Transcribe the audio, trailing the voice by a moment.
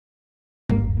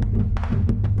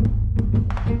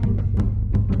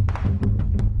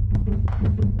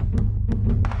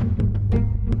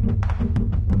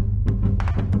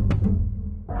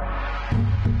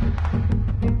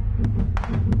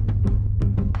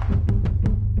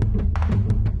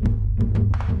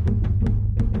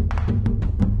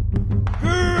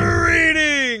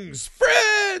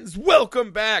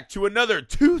Welcome back to another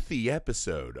toothy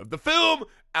episode of the Film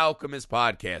Alchemist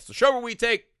Podcast, the show where we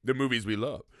take the movies we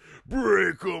love,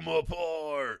 break them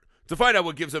apart to find out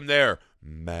what gives them their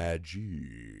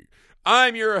magic.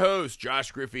 I'm your host,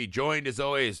 Josh Griffey, joined as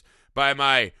always by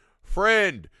my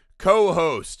friend,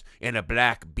 co-host, and a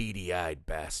black beady-eyed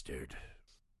bastard,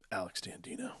 Alex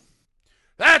Dandino.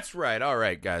 That's right. All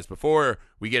right, guys, before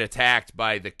we get attacked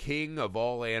by the king of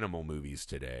all animal movies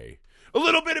today, a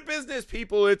little bit of business,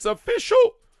 people. It's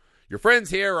official. Your friends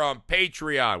here on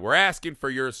Patreon, we're asking for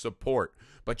your support.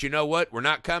 But you know what? We're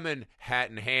not coming hat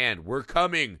in hand. We're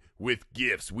coming with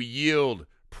gifts. We yield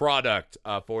product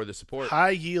for the support. High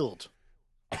yield.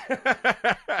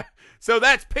 So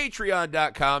that's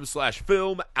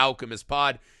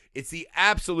patreon.com/filmalchemistpod. It's the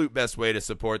absolute best way to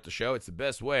support the show. It's the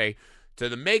best way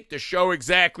to make the show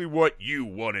exactly what you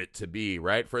want it to be,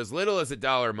 right? For as little as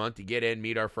 $1 a month, you get in,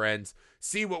 meet our friends,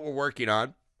 see what we're working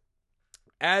on.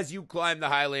 As you climb the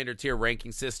Highlander tier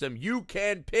ranking system, you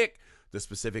can pick the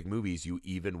specific movies you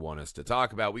even want us to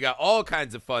talk about. We got all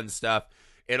kinds of fun stuff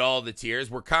at all the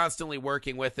tiers. We're constantly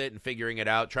working with it and figuring it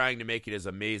out, trying to make it as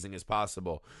amazing as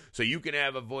possible. So you can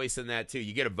have a voice in that too.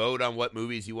 You get a vote on what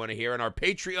movies you want to hear in our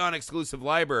Patreon exclusive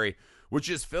library, which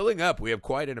is filling up. We have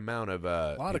quite an amount of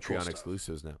Patreon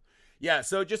exclusives now. Yeah,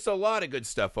 so just a lot of good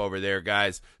stuff over there,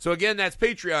 guys. So again, that's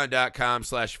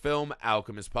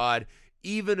patreon.com/filmalchemistpod.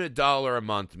 Even $1 a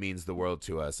month means the world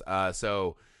to us.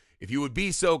 So if you would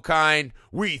be so kind,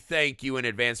 we thank you in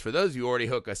advance. For those of you who already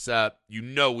hook us up, you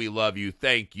know we love you.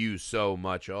 Thank you so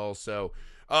much also.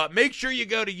 Make sure you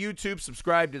go to YouTube,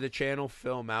 subscribe to the channel,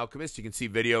 Film Alchemist. You can see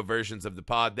video versions of the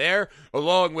pod there,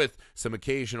 along with some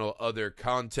occasional other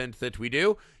content that we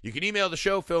do. You can email the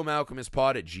show,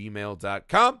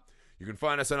 filmalchemistpod@gmail.com. You can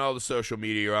find us on all the social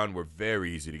media you're on. We're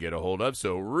very easy to get a hold of,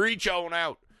 so reach on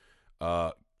out.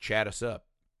 Chat us up.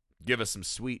 Give us some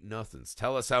sweet nothings.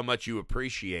 Tell us how much you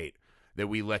appreciate that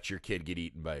we let your kid get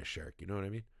eaten by a shark. You know what I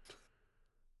mean?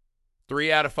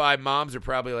 3 out of 5 moms are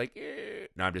probably like,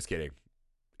 No, I'm just kidding.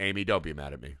 Amy, don't be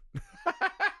mad at me.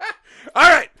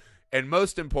 All right. And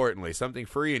most importantly, something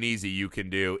free and easy you can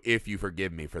do if you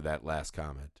forgive me for that last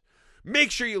comment.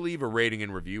 Make sure you leave a rating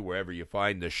and review wherever you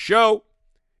find the show.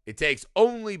 It takes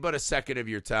only but a second of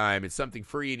your time. It's something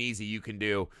free and easy you can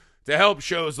do to help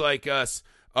shows like us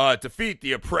defeat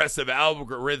the oppressive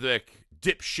algorithmic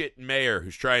dipshit mayor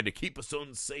who's trying to keep us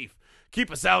unsafe, keep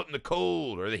us out in the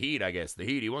cold, or the heat, I guess. The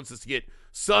heat. He wants us to get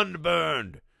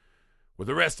sunburned with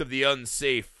the rest of the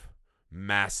unsafe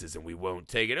masses, and we won't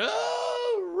take it.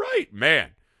 Oh, right,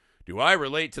 man. Do I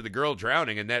relate to the girl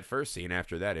drowning in that first scene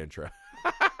after that intro?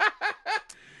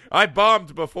 I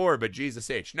bombed before, but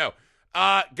Jesus H. No.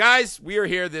 Guys, we are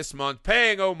here this month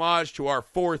paying homage to our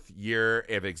 4th year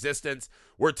of existence.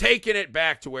 We're taking it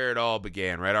back to where it all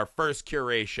began, right? Our first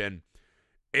curation,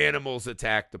 Animals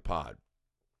Attack the Pod.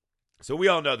 So we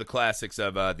all know the classics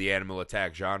of the animal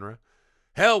attack genre.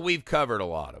 Hell, we've covered a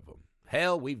lot of them.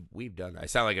 Hell, we've done that. I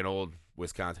sound like an old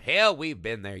Wisconsin. Hell, we've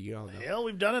been there. You don't know. Hell,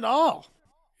 we've done it all.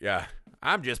 Yeah.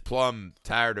 I'm just plumb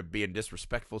tired of being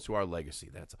disrespectful to our legacy.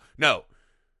 That's all. No.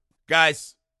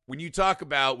 Guys, when you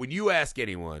ask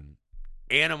anyone,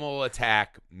 animal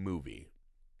attack movie,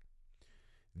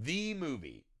 the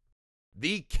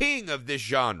king of this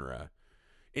genre,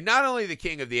 and not only the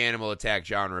king of the animal attack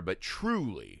genre, but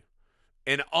truly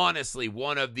and honestly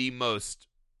one of the most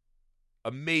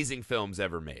amazing films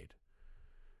ever made.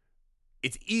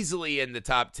 It's easily in the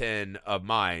top 10 of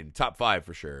mine, top 5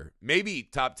 for sure, maybe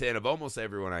top 10 of almost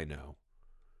everyone I know.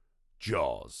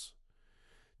 Jaws.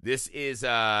 This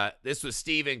was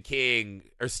Steven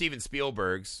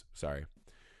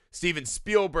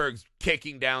Spielberg's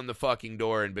kicking down the fucking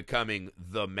door and becoming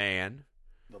the man.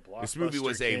 This movie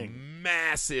was a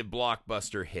massive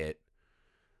blockbuster hit.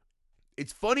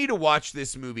 It's funny to watch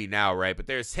this movie now, right? But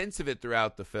there's hints of it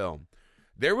throughout the film.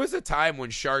 There was a time when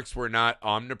sharks were not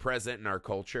omnipresent in our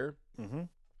culture. Mm-hmm.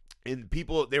 And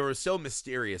they were so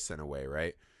mysterious in a way,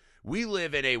 right? We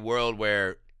live in a world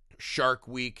where Shark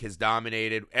Week has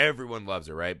dominated. Everyone loves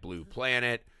it, right? Blue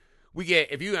Planet.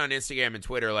 If you on Instagram and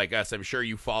Twitter like us, I'm sure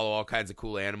you follow all kinds of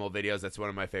cool animal videos. That's one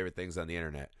of my favorite things on the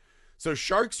internet. So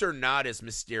sharks are not as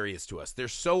mysterious to us. They're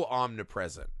so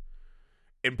omnipresent.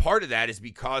 And part of that is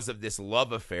because of this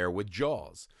love affair with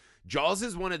Jaws. Jaws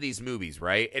is one of these movies,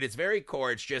 right? At its very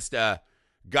core, it's just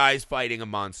guys fighting a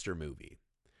monster movie.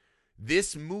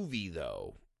 This movie,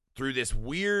 though, through this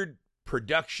weird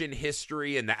production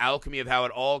history and the alchemy of how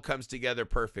it all comes together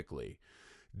perfectly,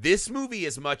 this movie,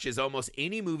 as much as almost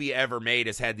any movie ever made,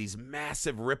 has had these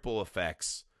massive ripple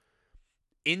effects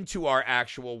into our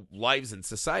actual lives and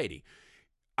society.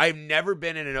 I've never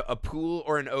been in a pool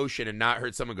or an ocean and not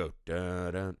heard someone go, da,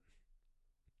 da,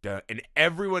 da, and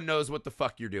everyone knows what the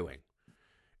fuck you're doing.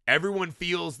 Everyone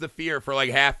feels the fear for like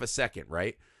half a second,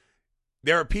 right?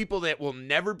 There are people that will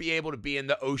never be able to be in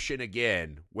the ocean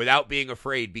again without being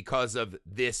afraid because of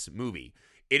this movie.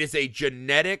 It is a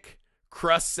genetic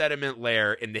crust sediment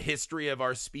layer in the history of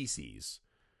our species.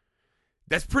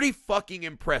 That's pretty fucking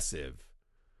impressive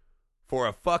for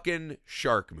a fucking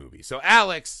shark movie. So,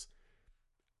 Alex,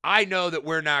 I know that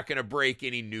we're not going to break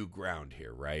any new ground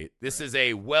here, right? This is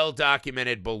a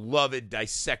well-documented, beloved,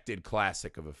 dissected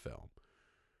classic of a film.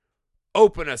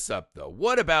 Open us up, though.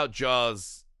 What about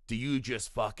Jaws do you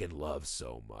just fucking love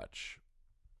so much?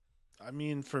 I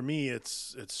mean, for me,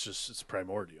 it's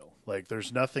primordial. Like,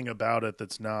 there's nothing about it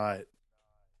that's not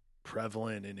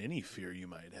prevalent in any fear you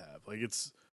might have. Like,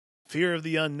 it's fear of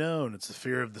the unknown. It's the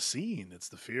fear of the scene. It's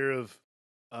the fear of,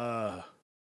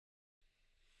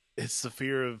 it's the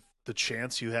fear of the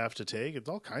chance you have to take. It's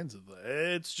all kinds of.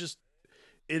 It's just,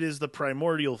 it is the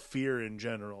primordial fear in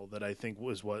general that I think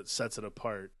was what sets it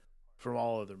apart from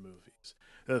all other movies.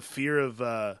 The fear of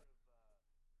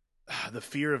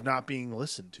not being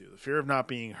listened to, the fear of not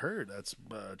being heard. That's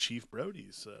Chief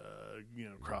Brody's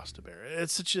cross to bear.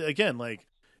 It's such a, again, like,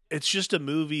 it's just a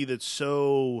movie that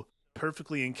so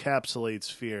perfectly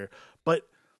encapsulates fear. But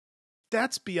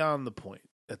that's beyond the point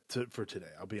for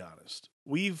today. I'll be honest.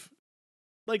 We've,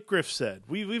 like Griff said,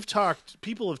 we've talked.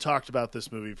 People have talked about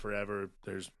this movie forever.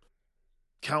 There's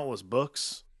countless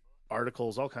books,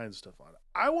 articles, all kinds of stuff on it.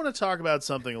 I want to talk about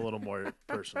something a little more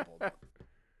personable,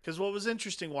 because what was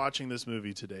interesting watching this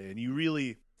movie today, and you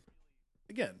really,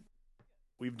 again,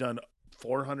 we've done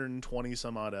 420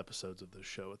 some odd episodes of this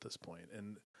show at this point,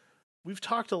 and we've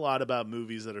talked a lot about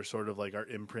movies that are sort of like our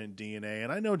imprint DNA,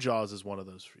 and I know Jaws is one of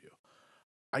those for you.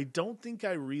 I don't think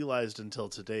I realized until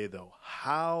today, though,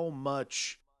 how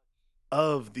much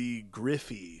of the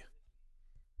Griffey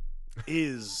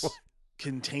is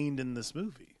contained in this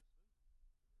movie.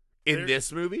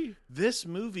 This movie? This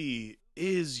movie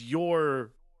is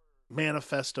your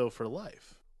manifesto for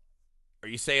life. Are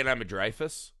you saying I'm a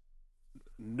Dreyfus?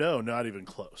 No, not even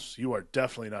close. You are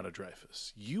definitely not a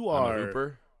Dreyfus. You I'm are a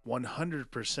Hooper?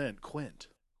 100% Quint.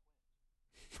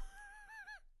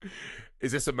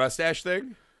 Is this a mustache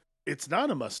thing? It's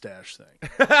not a mustache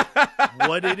thing.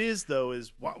 What it is, though,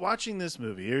 is watching this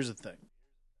movie. Here's the thing.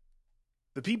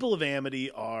 The people of Amity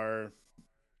are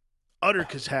utter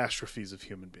catastrophes of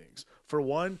human beings. For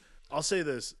one, I'll say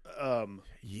this.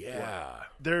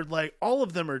 They're like, all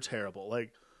of them are terrible.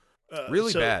 Like,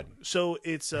 really bad. So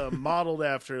it's modeled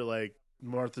after like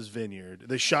Martha's Vineyard.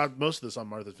 They shot most of this on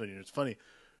Martha's Vineyard. It's funny.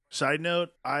 Side note,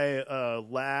 I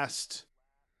last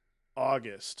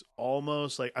August,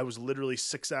 almost, like, I was literally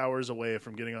 6 hours away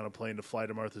from getting on a plane to fly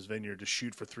to Martha's Vineyard to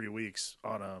shoot for 3 weeks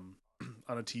on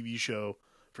a TV show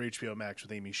for HBO Max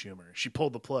with Amy Schumer. She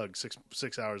pulled the plug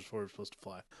six hours before we were supposed to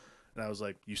fly, and I was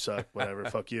like, "You suck, whatever,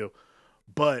 fuck you."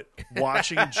 But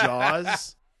watching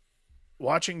Jaws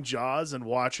and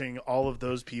watching all of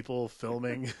those people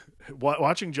filming,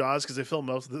 watching Jaws, because they filmed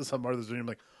most of this on Martha's Vineyard, I'm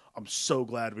like, I'm so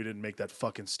glad we didn't make that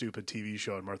fucking stupid TV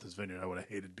show on Martha's Vineyard. I would have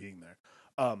hated being there.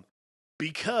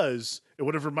 Because it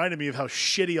would have reminded me of how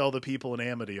shitty all the people in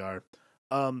Amity are.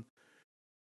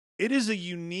 It is a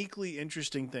uniquely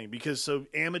interesting thing because so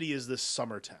Amity is this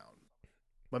summer town.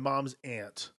 My mom's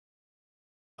aunt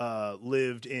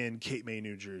lived in Cape May,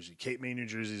 New Jersey. Cape May, New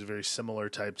Jersey is a very similar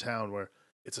type town where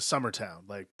it's a summer town.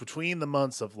 Like between the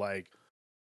months of like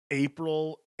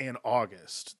April and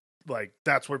August, like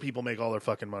that's where people make all their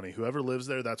fucking money. Whoever lives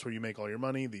there, that's where you make all your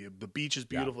money. The beach is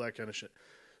beautiful, that kind of shit.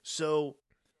 So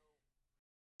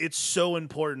it's so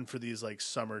important for these like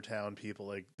summer town people.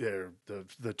 Like they're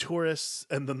the tourists,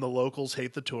 and then the locals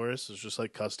hate the tourists. It's just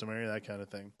like customary, that kind of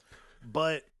thing.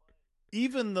 But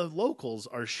even the locals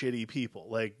are shitty people.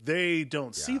 Like they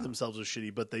don't see themselves as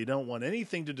shitty, but they don't want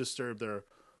anything to disturb their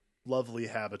lovely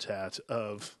habitat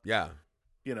of,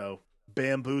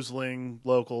 bamboozling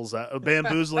locals,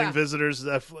 bamboozling visitors,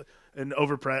 and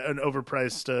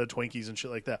overpriced Twinkies and shit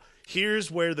like that.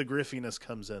 Here's where the griffiness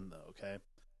comes in, though. Okay.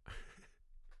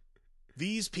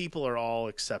 These people are all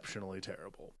exceptionally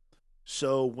terrible.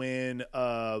 So when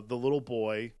the little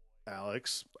boy,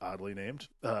 Alex, oddly named,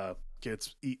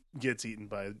 gets eaten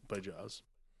by Jaws.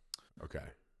 Okay.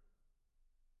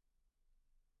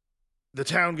 The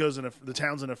town's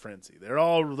in a frenzy. They're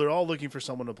all looking for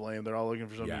someone to blame. They're all looking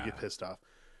for someone to get pissed off.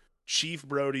 Chief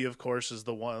Brody, of course, is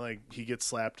the one, like, he gets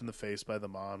slapped in the face by the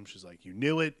mom. She's like, "You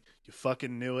knew it. You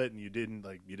fucking knew it, and you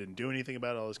didn't do anything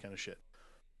about it," all this kind of shit.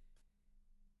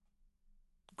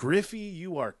 Griffey,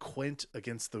 you are Quint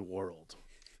against the world.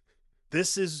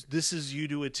 This is you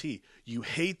to a T. You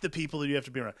hate the people that you have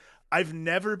to be around. I've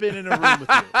never been in a room with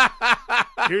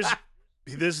you.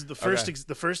 This is the first. Okay.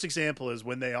 The first example is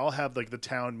when they all have like the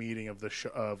town meeting of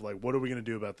of like, what are we going to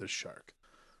do about this shark?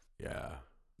 Yeah.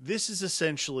 This is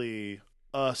essentially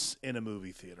us in a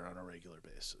movie theater on a regular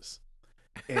basis.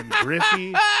 And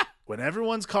Griffey, when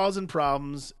everyone's causing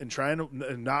problems and trying to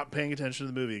and not paying attention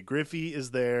to the movie, Griffey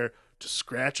is there to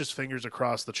scratch his fingers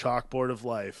across the chalkboard of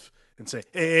life and say,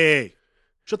 "Hey,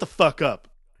 shut the fuck up.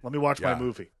 Let me watch my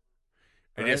movie."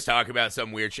 And Right? just talk about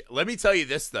some weird shit. Let me tell you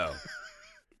this, though.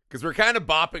 Because we're kind of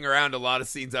bopping around a lot of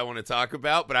scenes I want to talk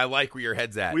about, but I like where your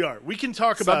head's at. We are. We can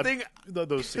talk Something- about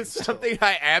those scenes. Something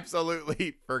I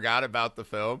absolutely forgot about the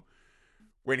film.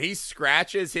 When he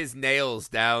scratches his nails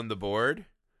down the board,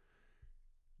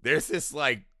 there's this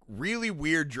like really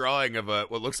weird drawing of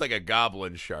what looks like a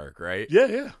goblin shark, right?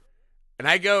 Yeah. And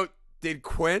I go, did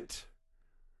Quint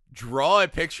draw a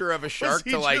picture of a shark Was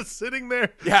he to like just sitting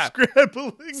there Yeah.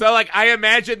 scrambling? So like I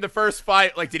imagine the first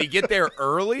fight, like did he get there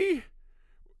early?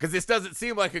 Because this doesn't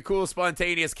seem like a cool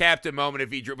spontaneous captain moment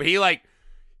if he drew, but he like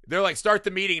they're like start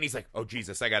the meeting and he's like, oh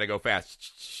Jesus, I gotta go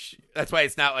fast. That's why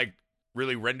it's not like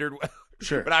really rendered well.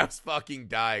 Sure. But I was fucking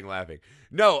dying laughing.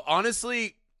 No,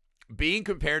 honestly, being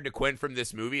compared to Quint from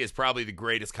this movie is probably the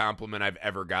greatest compliment I've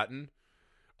ever gotten.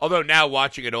 Although now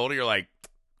watching it older, you're like,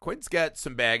 Quint's got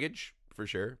some baggage for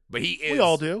sure, but he is We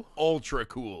all do. ultra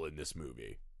cool in this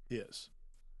movie. Yes.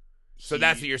 So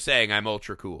that's what you're saying. I'm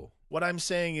ultra cool. What I'm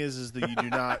saying is that you do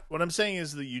not. What I'm saying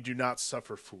is that you do not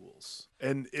suffer fools.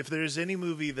 And if there's any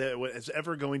movie that is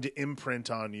ever going to imprint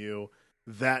on you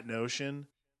that notion,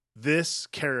 this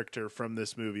character from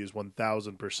this movie is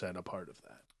 1,000% a part of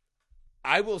that.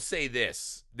 I will say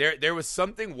this. There was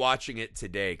something watching it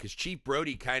today because Chief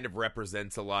Brody kind of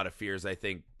represents a lot of fears I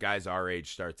think guys our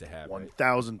age start to have. Right?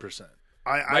 1,000%.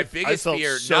 My biggest felt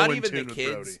fear, so not in even tune the with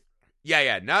kids. Brody.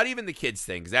 Yeah, not even the kids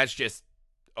thing. 'Cause that's just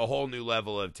a whole new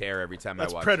level of terror every time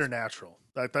That's I watch it. preternatural.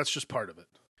 That's just part of it.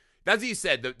 That's what you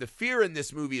said. The fear in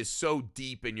this movie is so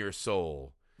deep in your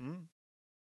soul. Mm.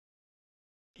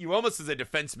 You almost, as a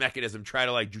defense mechanism, try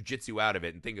to like jujitsu out of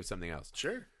it and think of something else.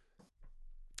 Sure.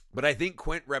 But I think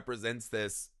Quint represents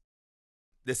this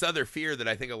other fear that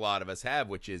I think a lot of us have,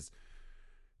 which is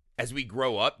as we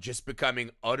grow up, just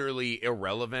becoming utterly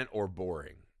irrelevant or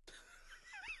boring.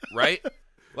 Right?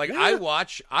 Like Yeah.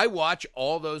 I watch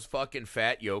all those fucking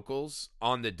fat yokels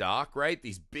on the dock, right?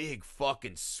 These big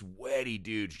fucking sweaty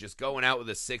dudes just going out with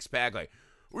a six pack, like,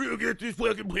 we'll get this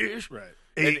fucking bitch. Right.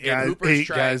 And Hooper's Eight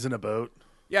trying- guys in a boat.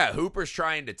 Yeah, Hooper's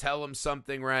trying to tell him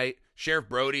something, right? Sheriff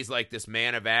Brody's like this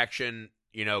man of action,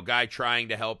 guy trying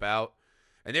to help out.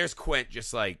 And there's Quint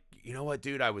just like, you know what,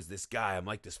 dude? I was this guy. I'm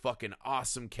like this fucking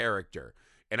awesome character.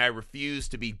 And I refuse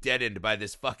to be deadened by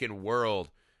this fucking world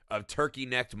of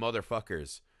turkey-necked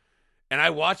motherfuckers. And I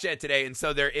watched that today, and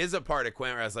so there is a part of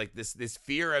Quint where I was like, this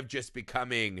fear of just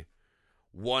becoming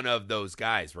one of those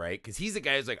guys, right? Because he's a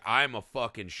guy who's like, I'm a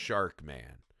fucking shark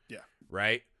man. Yeah.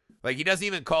 Right? Like, he doesn't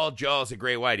even call Jaws a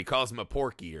great white. He calls him a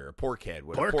porky or a porkhead.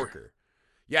 A porker.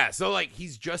 Yeah, so, like,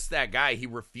 he's just that guy. He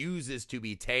refuses to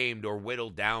be tamed or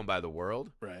whittled down by the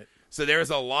world. Right. So there's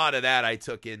a lot of that I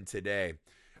took in today.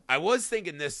 I was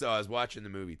thinking this, though. I was watching the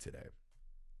movie today.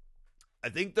 I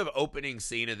think the opening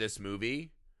scene of this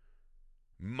movie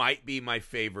might be my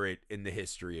favorite in the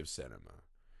history of cinema.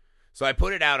 So I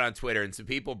put it out on Twitter, and some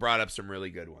people brought up some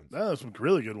really good ones. There's some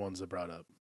really good ones that brought up.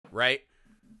 Right?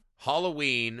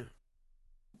 Halloween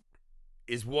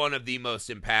is one of the most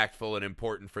impactful and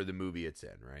important for the movie it's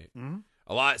in, right?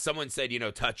 Mm-hmm. Someone said,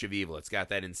 Touch of Evil. It's got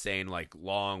that insane, like,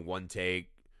 long one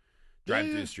take,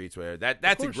 driving through the streets, whatever.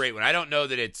 That's a great one. I don't know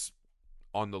that it's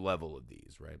on the level of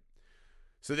these, right?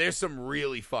 So there's some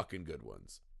really fucking good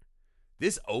ones.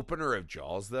 This opener of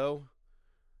Jaws, though,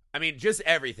 I mean, just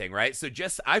everything, right? So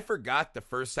I forgot the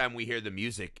first time we hear the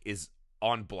music is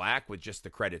on black with just the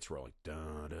credits rolling.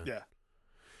 Dun-dun. Yeah.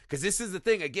 Because this is the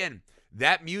thing, again,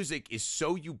 that music is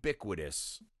so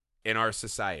ubiquitous in our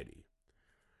society.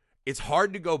 It's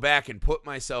hard to go back and put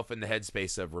myself in the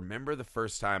headspace of remember the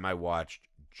first time I watched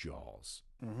Jaws.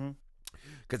 Mm-hmm.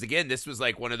 Because, again, this was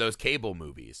like one of those cable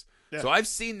movies. Yeah. So I've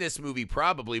seen this movie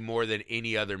probably more than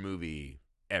any other movie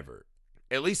ever.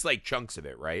 At least like chunks of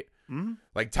it, right? Mm-hmm.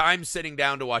 Like time sitting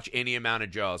down to watch any amount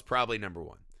of Jaws, probably number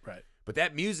one. Right. But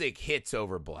that music hits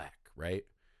over black, right?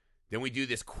 Then we do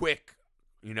this quick,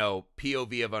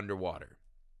 POV of underwater.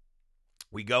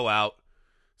 We go out,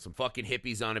 some fucking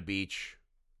hippies on a beach.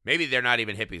 Maybe they're not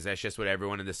even hippies. That's just what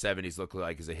everyone in the 70s looked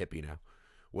like as a hippie now.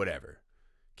 Whatever.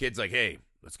 Kid's like, hey,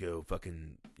 let's go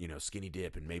fucking, skinny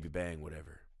dip and maybe bang,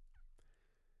 whatever.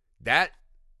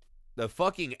 the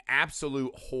fucking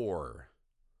absolute horror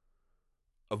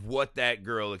of what that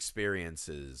girl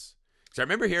experiences. So I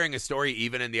remember hearing a story,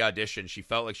 even in the audition, she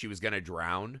felt like she was going to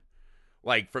drown.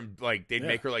 Like, they'd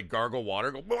make her, like, gargle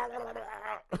water, go,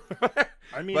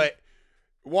 I mean, but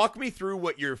walk me through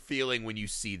what you're feeling when you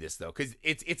see this, though, because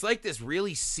it's like this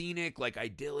really scenic, like,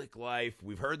 idyllic life.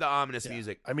 We've heard the ominous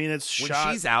music. I mean, it's when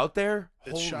shot. she's out there,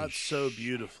 It's shot so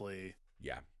beautifully.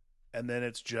 Yeah. And then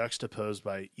it's juxtaposed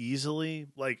by easily,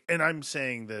 like, and I'm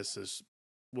saying this as,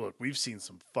 look, we've seen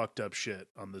some fucked up shit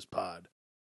on this pod.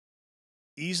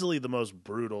 Easily the most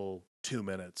brutal 2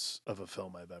 minutes of a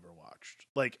film I've ever watched.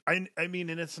 Like, I mean,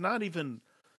 and it's not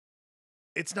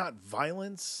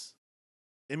violence.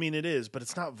 I mean, it is, but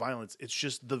it's not violence. It's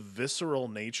just the visceral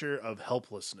nature of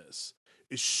helplessness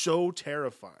is so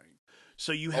terrifying.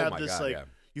 So you have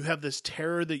you have this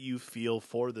terror that you feel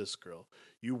for this girl.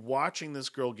 You watching this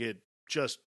girl get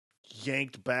just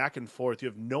yanked back and forth. You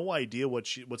have no idea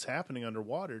what's happening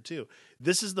underwater too.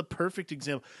 This is the perfect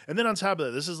example. And then on top of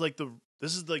that, this is like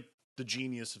the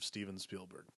genius of Steven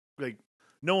Spielberg. Like,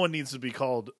 no one needs to be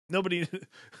called. Nobody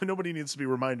needs to be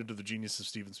reminded of the genius of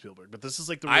Steven Spielberg. But this is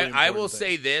like the. Really I will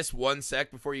say this one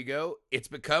sec before you go. It's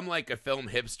become like a film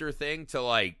hipster thing to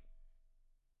like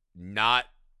not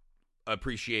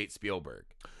appreciate Spielberg.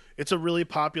 It's a really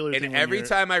popular thing. And every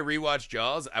time I rewatch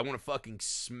Jaws, I want to fucking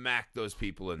smack those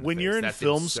people in the face. When you're in That's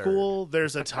film absurd. school,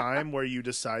 there's a time where you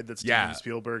decide that Steven Yeah.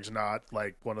 Spielberg's not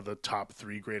like one of the top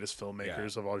 3 greatest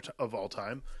filmmakers of all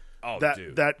time. Oh,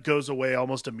 dude. That goes away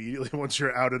almost immediately once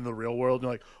you're out in the real world. And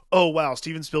you're like, oh wow,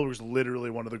 Steven Spielberg's literally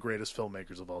one of the greatest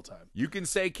filmmakers of all time. You can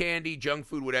say candy, junk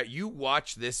food, whatever. You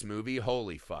watch this movie,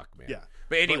 holy fuck, man. Yeah.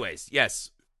 But anyways,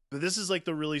 yes. But this is like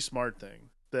the really smart thing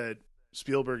that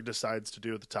Spielberg decides to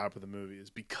do at the top of the movie is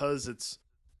because it's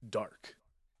dark.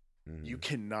 Mhm. You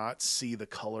cannot see the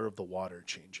color of the water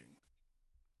changing.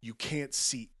 You can't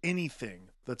see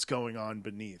anything that's going on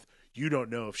beneath. You don't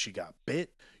know if she got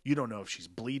bit. You don't know if she's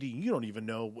bleeding. You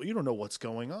don't know what's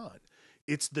going on.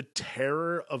 It's the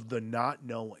terror of the not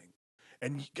knowing.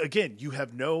 And again, you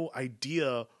have no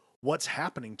idea what's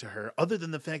happening to her other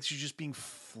than the fact she's just being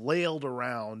flailed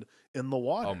around in the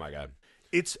water. Oh my God.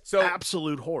 It's So-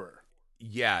 absolute horror.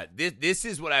 Yeah, this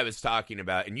is what I was talking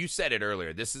about, and you said it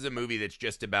earlier. This is a movie that's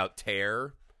just about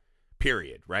terror,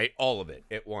 period, right? All of it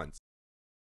at once.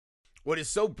 What is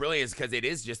so brilliant is because it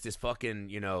is just this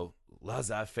fucking,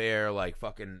 laissez-faire, like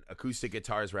fucking acoustic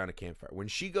guitars around a campfire. When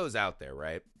she goes out there,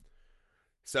 right?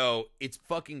 So it's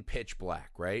fucking pitch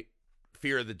black, right?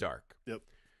 Fear of the dark. Yep.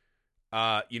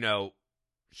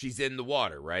 She's in the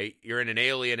water, right? You're in an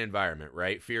alien environment,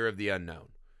 right? Fear of the unknown.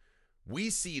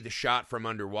 We see the shot from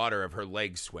underwater of her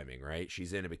legs swimming, right?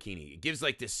 She's in a bikini. It gives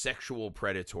like this sexual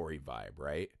predatory vibe,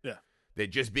 right? Yeah. That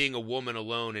just being a woman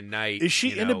alone at night. Is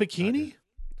she in a bikini?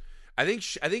 I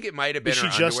think it might have been Is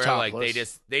her she just underwear. Like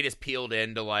topless? they just peeled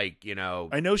into like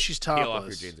I know she's peel off your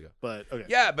topless, jeans and go. but okay.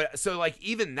 Yeah, but so like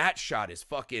even that shot is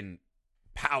fucking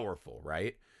powerful,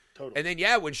 right? Totally. And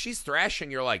then when she's thrashing,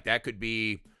 you're like, that could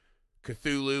be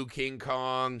Cthulhu, King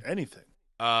Kong, Anything.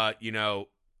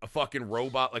 a fucking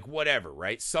robot, like whatever,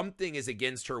 right? Something is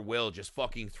against her will, just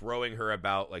fucking throwing her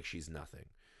about like she's nothing.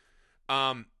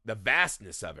 The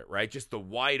vastness of it, right? Just the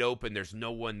wide open, there's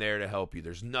no one there to help you.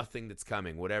 There's nothing that's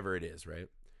coming, whatever it is, right?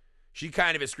 She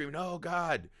kind of is screaming, oh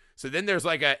God. So then there's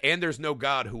like and there's no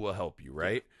God who will help you,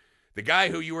 right? The guy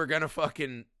who you were going to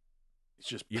fucking, It's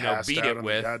just beat passed out it on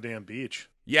with. the goddamn beach.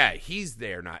 Yeah, he's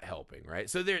there not helping, right?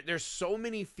 So there's so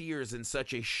many fears in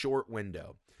such a short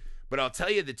window. But I'll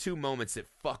tell you the 2 moments that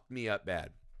fucked me up bad.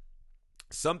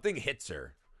 Something hits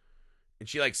her, and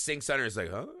she like sinks under. It's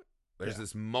like, huh? There's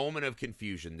this moment of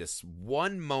confusion. This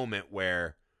one moment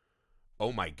where,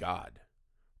 oh my God,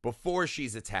 before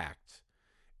she's attacked.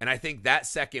 And I think that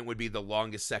second would be the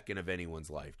longest second of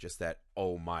anyone's life. Just that,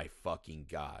 oh my fucking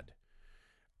God.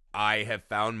 I have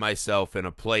found myself in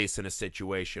a place, in a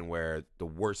situation where the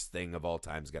worst thing of all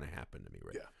time is going to happen to me,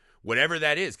 right? Yeah. Whatever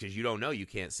that is, because you don't know, you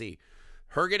can't see.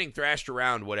 Her getting thrashed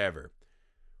around, whatever.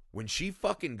 When she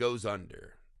fucking goes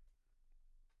under,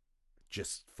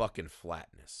 just fucking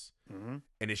flatness. Mm-hmm.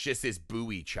 And it's just this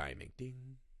buoy chiming.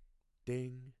 Ding,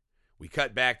 ding. We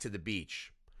cut back to the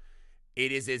beach.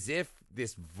 It is as if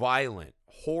this violent,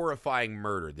 horrifying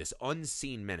murder, this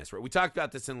unseen menace, right? We talked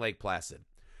about this in Lake Placid.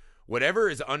 Whatever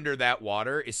is under that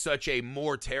water is such a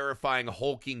more terrifying,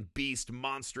 hulking beast,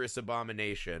 monstrous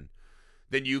abomination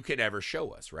than you can ever show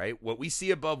us, right? What we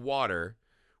see above water,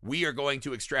 we are going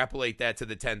to extrapolate that to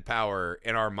the 10th power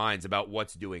in our minds about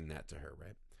what's doing that to her,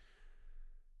 right?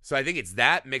 So I think it's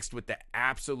that mixed with the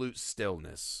absolute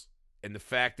stillness and the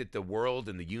fact that the world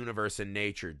and the universe and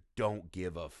nature don't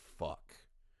give a fuck.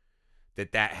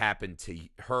 that happened to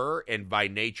her, and by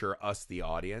nature, us, the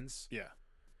audience. Yeah.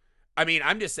 I mean,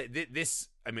 I'm just saying this.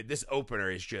 I mean, this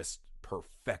opener is just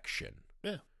perfection.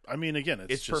 Yeah. I mean, again,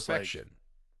 it's just perfection. Like,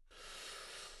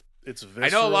 it's visceral. I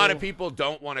know a lot of people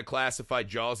don't want to classify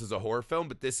Jaws as a horror film,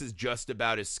 but this is just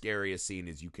about as scary a scene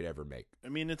as you could ever make. I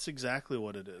mean, it's exactly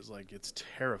what it is. Like, it's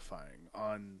terrifying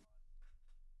on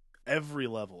every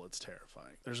level. It's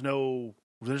terrifying. There's no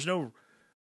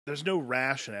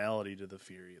rationality to the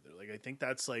fear either. Like, I think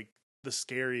that's like the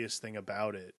scariest thing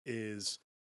about it is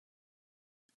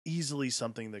easily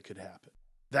something that could happen.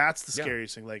 That's the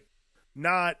scariest thing. Like,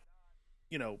 not,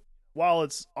 while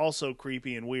it's also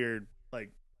creepy and weird,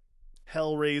 like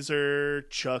Hellraiser,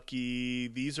 Chucky,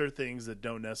 these are things that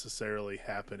don't necessarily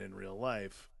happen in real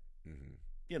life.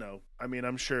 Mm-hmm. I mean,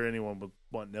 I'm sure anyone would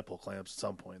want nipple clamps at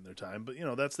some point in their time, but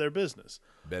that's their business.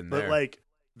 Been there. But like,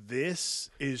 this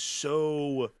is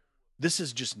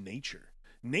just nature.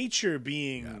 Nature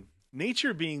being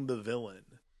the villain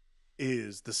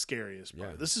is the scariest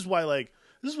part. Yeah. This is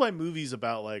why movies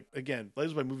about this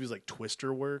is why movies like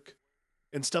Twister work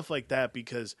and stuff like that,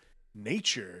 because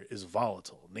nature is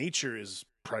volatile. Nature is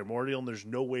primordial and there's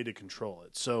no way to control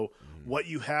it. So what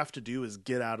you have to do is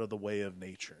get out of the way of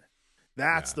nature.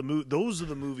 That's those are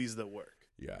the movies that work.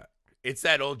 Yeah. It's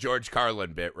that old George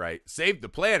Carlin bit, right? Save the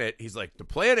planet. He's like, the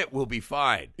planet will be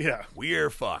fine. Yeah. We're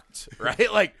fucked,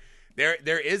 right? Like,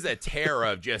 there is a terror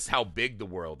of just how big the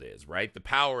world is, right? The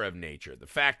power of nature. The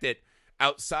fact that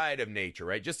outside of nature,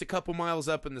 right? Just a couple miles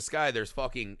up in the sky, there's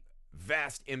fucking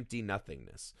vast empty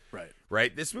nothingness.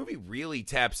 Right? This movie really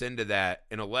taps into that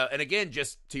and again,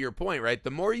 just to your point, right?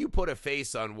 The more you put a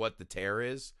face on what the terror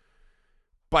is,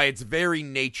 by its very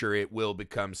nature, it will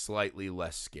become slightly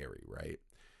less scary, right?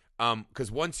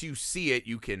 Because once you see it,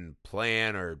 you can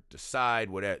plan or decide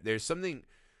whatever. There's something,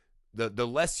 the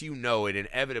less you know, it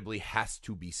inevitably has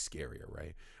to be scarier,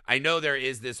 right? I know there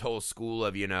is this whole school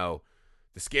of, the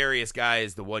scariest guy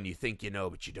is the one you think you know,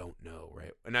 but you don't know,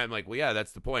 right? And I'm like, well, yeah,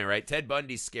 that's the point, right? Ted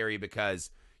Bundy's scary because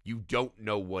you don't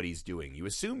know what he's doing. You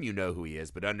assume you know who he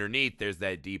is, but underneath there's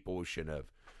that deep ocean of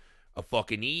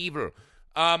fucking evil.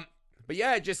 But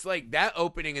yeah, just like that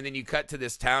opening, and then you cut to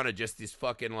this town of just these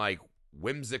fucking like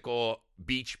whimsical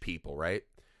beach people, right?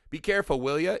 Be careful,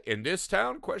 will ya? In this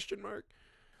town? ?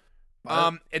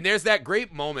 And there's that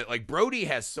great moment. Like, Brody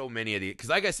has so many of these. Because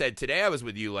like I said, today I was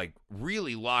with you, like,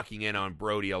 really locking in on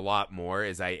Brody a lot more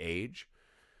as I age.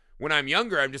 When I'm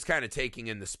younger, I'm just kind of taking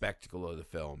in the spectacle of the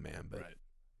film, man.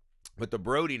 But the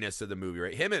Brodiness of the movie,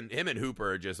 right? Him and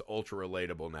Hooper are just ultra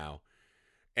relatable now.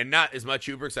 And not as much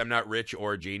Hooper because I'm not rich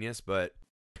or a genius, but,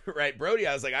 right, Brody,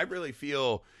 I was like, I really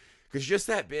feel, because just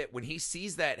that bit, when he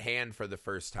sees that hand for the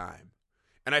first time,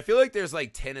 and I feel like there's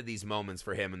like 10 of these moments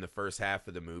for him in the first half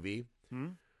of the movie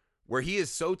where he is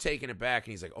so taken aback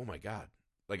and he's like, oh my God,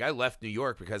 like I left New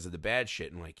York because of the bad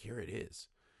shit. And like, here it is.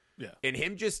 Yeah. And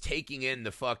him just taking in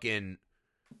the fucking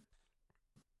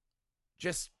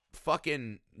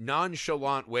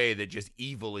nonchalant way that just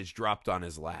evil is dropped on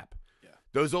his lap. Yeah.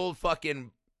 Those old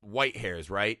fucking white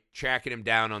hairs, right? Tracking him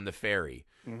down on the ferry.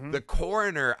 Mm-hmm. The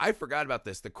coroner, I forgot about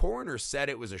this. The coroner said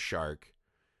it was a shark.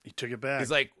 He took it back. He's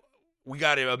like, we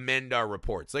got to amend our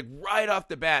reports. Like, right off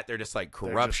the bat, they're just like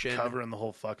corruption. They're just covering the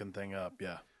whole fucking thing up,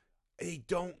 yeah. They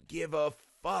don't give a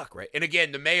fuck, right? And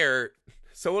again, the mayor,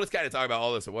 so we'll just kind of talk about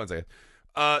all this at once.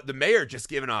 The mayor just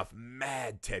giving off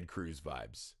mad Ted Cruz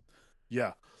vibes.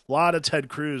 Yeah, a lot of Ted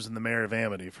Cruz in the mayor of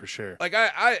Amity, for sure. Like,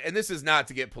 I and this is not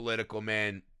to get political,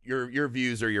 man. Your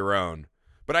views are your own.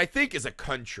 But I think as a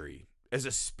country, as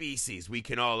a species, we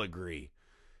can all agree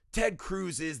Ted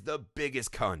Cruz is the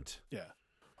biggest cunt. Yeah.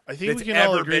 I think we can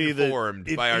all agree that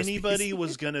if anybody species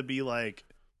was going to be like,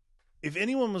 if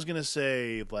anyone was going to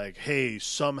say like, hey,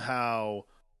 somehow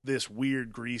this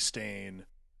weird grease stain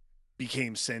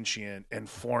became sentient and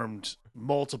formed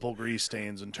multiple grease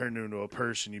stains and turned into a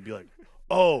person, you'd be like,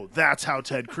 oh, that's how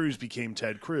Ted Cruz became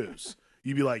Ted Cruz.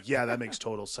 You'd be like, yeah, that makes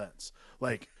total sense.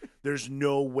 Like, there's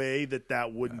no way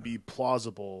that wouldn't be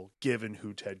plausible given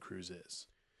who Ted Cruz is.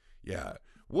 Yeah.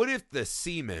 What if the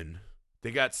semen, they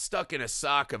got stuck in a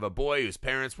sock of a boy whose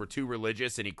parents were too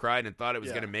religious and he cried and thought it was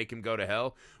going to make him go to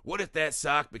hell? What if that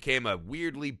sock became a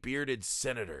weirdly bearded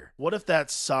senator? What if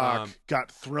that sock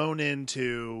got thrown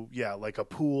into, like a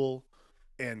pool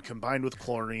and combined with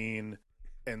chlorine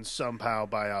and somehow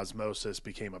by osmosis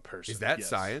became a person? Is that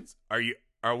science?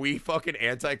 Are we fucking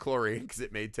anti-chlorine because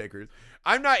it made Ted Cruz?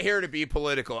 I'm not here to be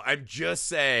political. I'm just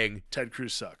saying Ted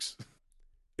Cruz sucks.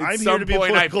 I'm here to be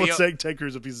political and saying Ted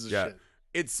Cruz is a piece of shit.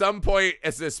 At some point,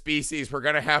 as a species, we're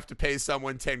gonna have to pay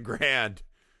someone $10,000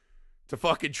 to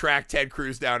fucking track Ted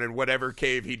Cruz down in whatever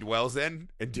cave he dwells in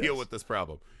and deal with this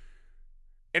problem.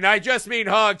 And I just mean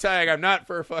hog tying. I'm not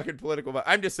for a fucking political.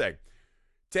 I'm just saying.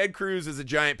 Ted Cruz is a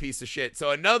giant piece of shit.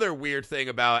 So another weird thing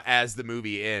about as the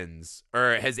movie ends,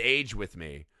 or has aged with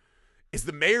me, is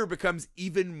the mayor becomes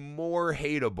even more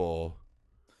hateable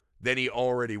than he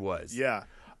already was. Yeah.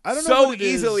 I don't know so what it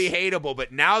easily is. hateable,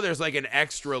 but now there's like an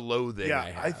extra loathing.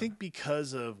 Yeah, I think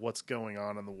because of what's going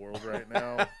on in the world right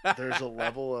now, there's a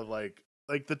level of like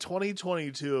the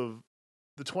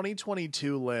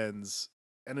 2022 lens,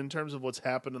 and in terms of what's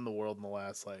happened in the world in the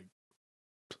last like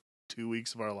 2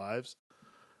 weeks of our lives,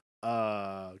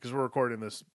 because we're recording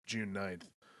this June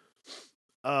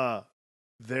 9th.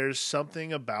 There's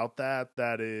something about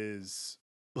that is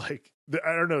like,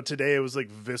 I don't know, today it was like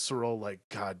visceral, like,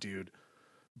 God, dude,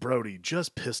 Brody,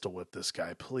 just pistol whip this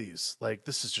guy, please. Like,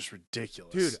 this is just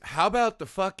ridiculous. Dude, how about the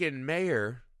fucking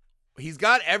mayor? He's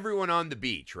got everyone on the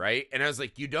beach, right? And I was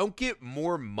like, you don't get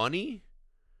more money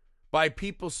by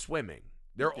people swimming.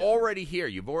 They're already here.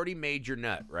 You've already made your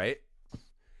nut, right?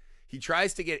 He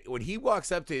tries to get, when he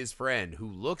walks up to his friend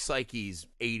who looks like he's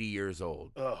 80 years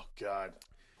old. Oh, God.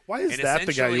 Why is that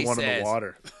the guy you want in the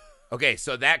water? Okay,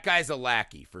 so that guy's a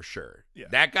lackey for sure. Yeah.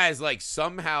 That guy's like,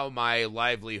 somehow my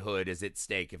livelihood is at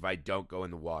stake if I don't go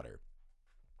in the water.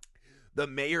 The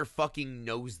mayor fucking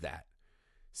knows that.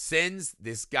 Sends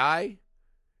this guy,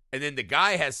 and then the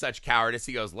guy has such cowardice,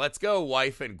 he goes, let's go,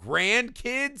 wife and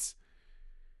grandkids,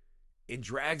 and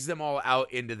drags them all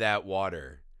out into that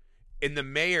water. And the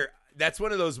mayor, that's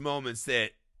one of those moments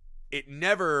that it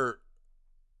never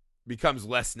becomes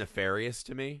less nefarious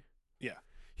to me. Yeah.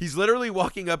 He's literally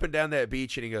walking up and down that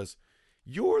beach, and he goes,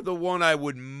 you're the one I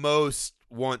would most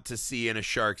want to see in a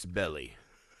shark's belly.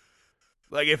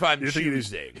 Like, if I'm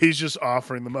choosing. He's just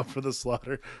offering them up for the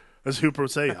slaughter. As Hooper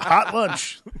would say, hot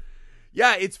lunch.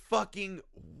 Yeah, it's fucking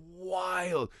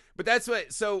wild. But that's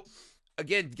what, so,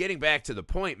 again, getting back to the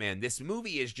point, man, this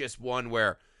movie is just one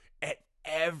where at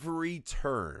every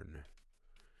turn,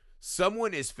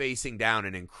 someone is facing down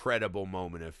an incredible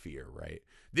moment of fear, right?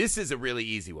 This is a really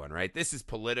easy one, right? This is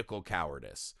political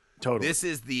cowardice. Totally. This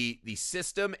is the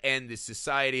system and the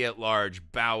society at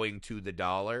large bowing to the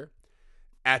dollar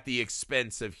at the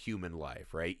expense of human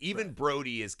life, right? Even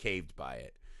Brody is caved by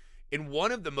it. In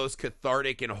one of the most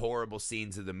cathartic and horrible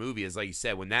scenes of the movie is, like you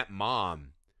said, when that mom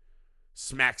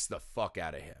smacks the fuck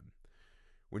out of him.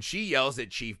 When she yells at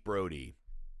Chief Brody,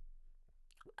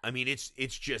 I mean, it's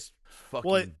just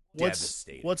fucking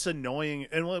devastating. What's annoying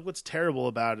and what's terrible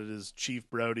about it is Chief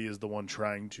Brody is the one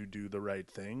trying to do the right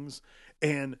things,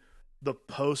 and the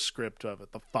postscript of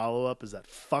it, the follow up, is that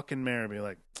fucking mayor being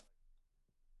like,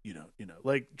 you know,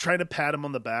 like trying to pat him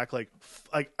on the back, like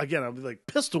again, I'll be like,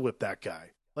 pistol whip that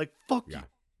guy, like fuck you.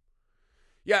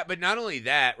 Yeah, but not only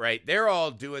that, right? They're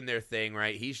all doing their thing,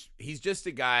 right? He's just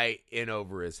a guy in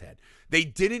over his head. They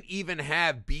didn't even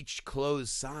have beach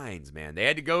clothes signs, man. They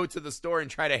had to go to the store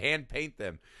and try to hand paint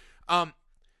them.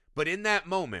 But in that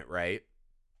moment, right?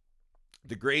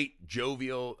 The great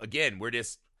jovial, again,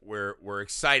 we're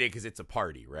excited because it's a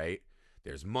party, right?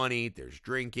 There's money, there's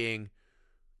drinking.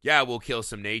 Yeah, we'll kill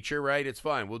some nature, right? It's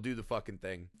fine. We'll do the fucking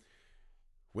thing.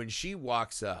 When she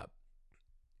walks up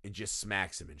and just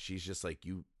smacks him, and she's just like,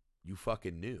 you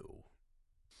fucking knew.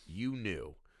 You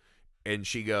knew. And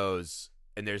she goes,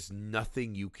 and there's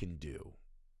nothing you can do.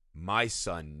 My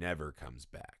son never comes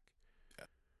back.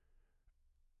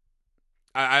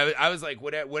 I was like,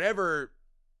 whatever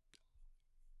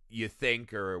you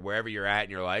think or wherever you're at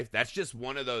in your life, that's just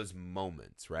one of those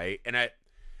moments, right? And I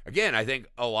think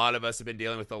a lot of us have been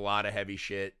dealing with a lot of heavy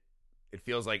shit. It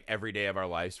feels like every day of our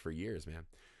lives for years, man.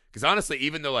 Because honestly,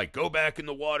 even though like go back in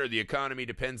the water, the economy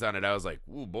depends on it, I was like,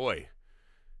 ooh boy,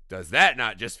 does that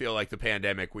not just feel like the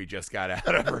pandemic we just got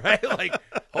out of, right? Like,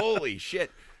 holy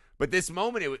shit. But this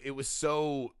moment, it was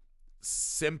so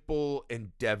simple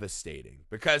and devastating,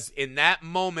 because in that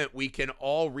moment we can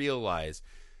all realize,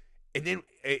 and then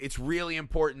it's really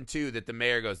important too that the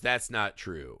mayor goes, that's not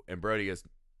true. And Brody goes,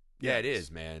 yeah, it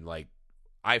is, man. Like,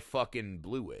 I fucking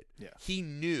blew it. Yeah. He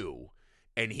knew.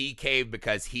 And he caved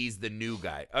because he's the new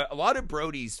guy. A lot of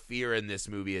Brody's fear in this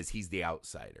movie is he's the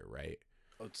outsider, right?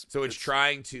 It's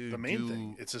trying to the main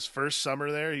thing. It's his first summer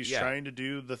there. He's trying to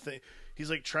do the thing. He's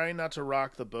like trying not to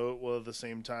rock the boat while at the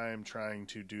same time trying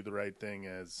to do the right thing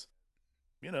as,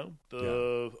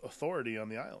 the authority on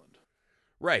the island.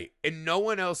 Right. And no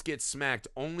one else gets smacked.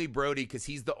 Only Brody, because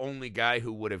he's the only guy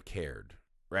who would have cared,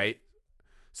 right?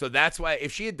 So that's why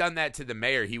if she had done that to the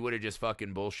mayor, he would have just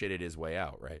fucking bullshitted his way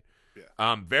out, right?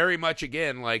 Yeah. Very much,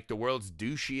 again, like the world's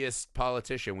douchiest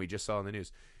politician we just saw in the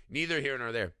news. Neither here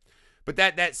nor there. But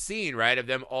that scene, right, of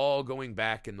them all going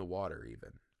back in the water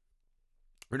even.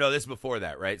 Or no, this is before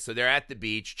that, right? So they're at the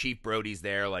beach. Chief Brody's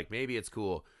there. Like, maybe it's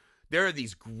cool. There are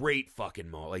these great fucking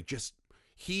moments. Like, just,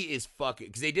 he is fucking,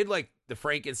 because they did like the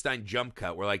Frankenstein jump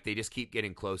cut where like they just keep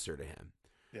getting closer to him.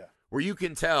 Yeah. Where you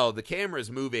can tell the camera's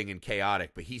moving and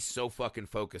chaotic, but he's so fucking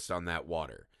focused on that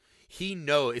water. He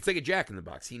knows, it's like a Jack in the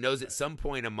Box. He knows at some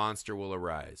point a monster will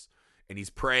arise. And he's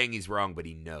praying he's wrong, but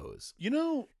he knows. You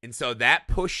know, and so that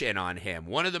push in on him,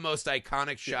 one of the most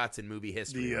iconic shots in movie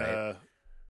history, right?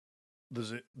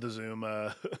 The zoom,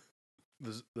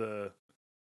 the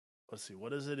let's see,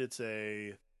 what is it? It's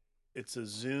a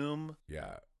zoom.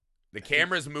 Yeah, the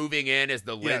camera's moving in as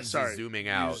the lens is zooming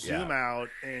out. You zoom out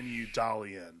and you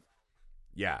dolly in.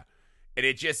 Yeah, and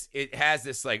it has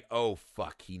this like, oh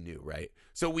fuck, he knew, right?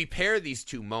 So we pair these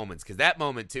two moments because that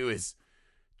moment too is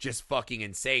just fucking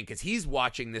insane because he's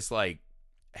watching this like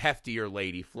heftier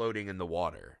lady floating in the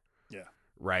water. Yeah.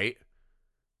 Right.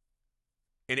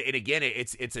 And again,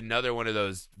 it's another one of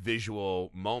those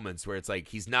visual moments where it's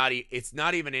like it's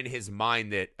not even in his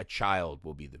mind that a child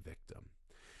will be the victim.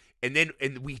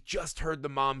 And we just heard the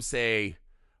mom say,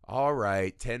 all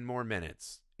right, 10 more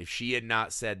minutes. If she had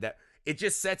not said that, it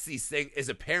just sets these things as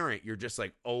a parent. You're just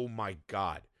like, oh my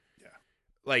God.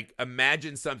 Like,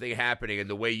 imagine something happening and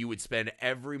the way you would spend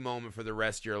every moment for the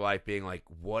rest of your life being like,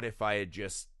 what if I had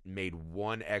just made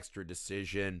one extra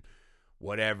decision,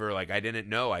 whatever, like I didn't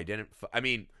know. I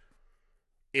mean,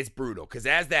 it's brutal because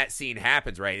as that scene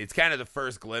happens, right, it's kind of the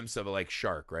first glimpse of a like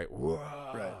shark, right? Whoa.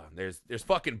 Right. There's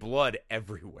fucking blood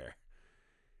everywhere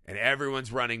and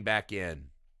everyone's running back in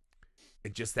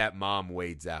and just that mom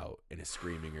wades out and is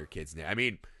screaming her kid's name. I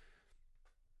mean,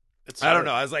 I don't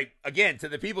know. I was like, again, to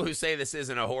the people who say this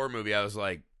isn't a horror movie, I was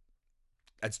like,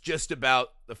 that's just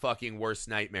about the fucking worst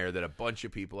nightmare that a bunch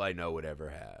of people I know would ever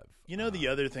have. You know, the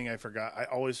other thing I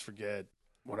always forget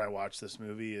when I watch this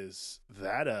movie is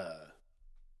that,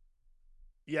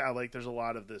 yeah, like there's a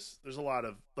lot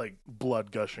of like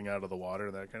blood gushing out of the water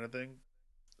and that kind of thing.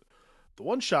 The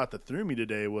one shot that threw me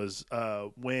today was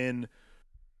when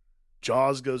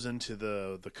Jaws goes into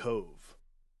the cove.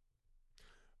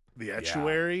 The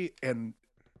estuary, and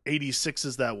 86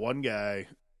 is that one guy,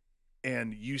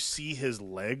 and you see his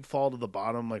leg fall to the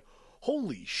bottom. Like,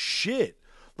 holy shit!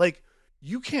 Like,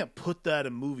 you can't put that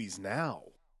in movies now.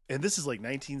 And this is like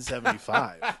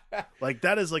 1975. Like,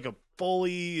 that is like a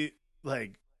fully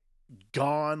like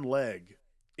gone leg.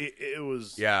 It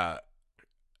was. Yeah,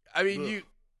 I mean, ugh.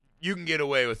 You can get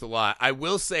away with a lot. I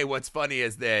will say what's funny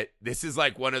is that this is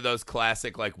like one of those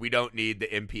classic, like, we don't need the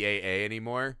MPAA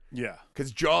anymore. Yeah.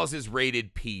 Because Jaws is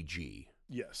rated PG.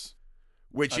 Yes.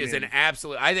 Which is an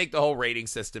absolute, I think the whole rating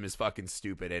system is fucking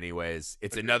stupid anyways.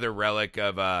 It's another relic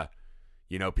of,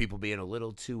 people being a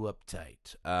little too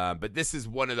uptight. But this is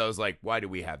one of those, like, why do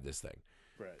we have this thing?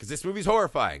 Right. Because this movie's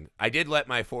horrifying. I did let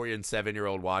my 4 and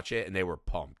 7-year-old watch it, and they were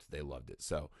pumped. They loved it.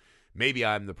 So maybe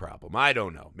I'm the problem. I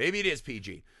don't know. Maybe it is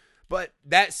PG. But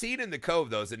that scene in the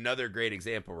cove, though, is another great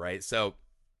example, right? So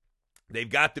they've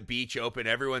got the beach open.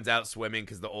 Everyone's out swimming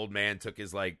because the old man took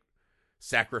his, like,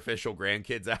 sacrificial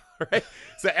grandkids out, right?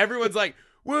 So everyone's like,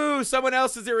 woo, someone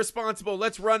else is irresponsible.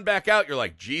 Let's run back out. You're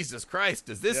like, Jesus Christ,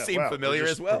 does this seem familiar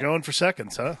as well? We're going for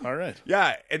seconds, huh? All right.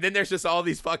 Yeah, and then there's just all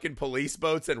these fucking police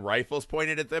boats and rifles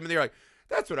pointed at them, and they're like,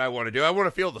 that's what I want to do. I want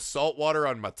to feel the salt water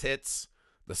on my tits,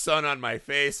 the sun on my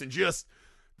face, and just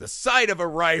the sight of a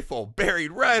rifle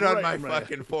buried right on my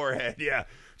fucking forehead. Yeah,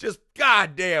 just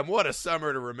goddamn, what a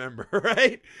summer to remember,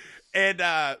 right? And,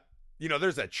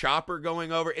 there's a chopper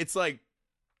going over. It's like,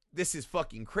 this is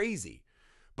fucking crazy.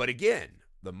 But again,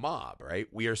 the mob, right?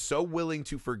 We are so willing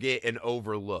to forget and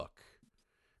overlook,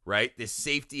 right? This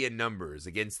safety in numbers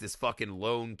against this fucking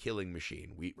lone killing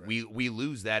machine. We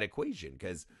lose that equation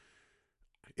because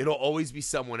it'll always be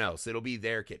someone else. It'll be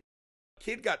their kid.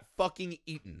 Kid got fucking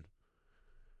eaten.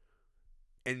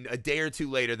 And a day or two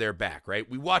later, they're back, right?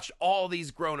 We watched all these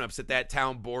grown-ups at that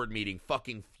town board meeting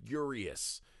fucking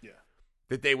furious. Yeah.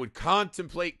 That they would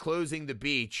contemplate closing the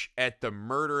beach at the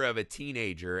murder of a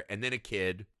teenager and then a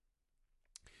kid.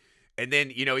 And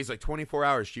then, he's like, 24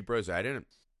 hours, Chief Brody. I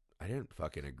didn't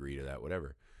fucking agree to that,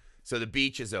 whatever. So the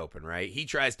beach is open, right? He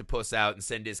tries to puss out and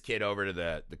send his kid over to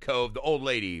the cove, the old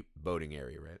lady boating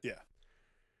area, right? Yeah.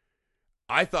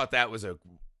 I thought that was a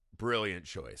brilliant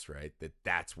choice, right?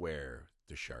 That's where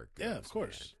the shark goes. Yeah, of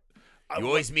course. You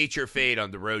always meet your fate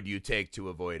on the road you take to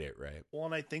avoid it, right? Well,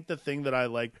 and I think the thing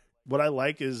that what I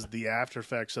like is the after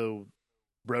effect. So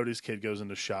Brody's kid goes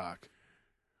into shock.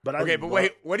 But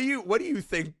wait, what do you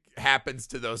think happens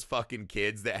to those fucking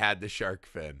kids that had the shark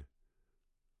fin?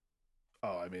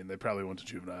 Oh, I mean, they probably went to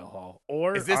juvenile hall.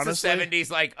 Or is this honestly, the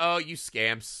 70s? Like, oh, you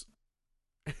scamps.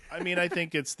 I mean, I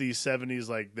think it's the 70s.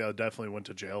 Like, they definitely went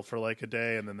to jail for like a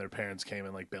day, and then their parents came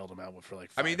and like bailed them out for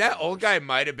like. I mean, that $5. old guy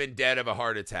might have been dead of a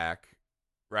heart attack,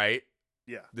 right?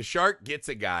 Yeah, The shark gets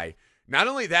a guy. Not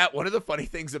only that, one of the funny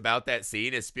things about that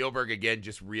scene is Spielberg, again,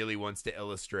 just really wants to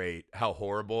illustrate how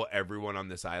horrible everyone on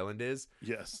this island is.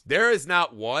 yes, There is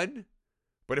not one,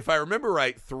 but if I remember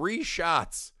right, 3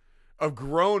 shots of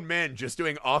grown men just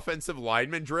doing offensive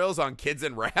lineman drills on kids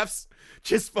in rafts.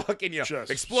 Just fucking, Just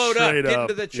explode up, straight get up,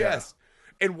 into the chest.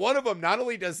 And one of them, not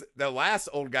only does the last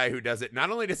old guy who does it,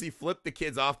 not only does he flip the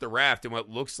kids off the raft in what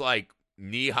looks like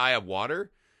knee-high of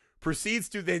water, proceeds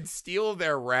to then steal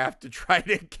their raft to try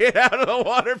to get out of the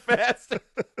water faster.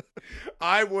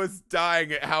 I was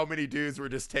dying at how many dudes were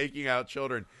just taking out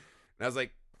children. And I was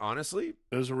like, honestly,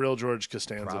 it was a real George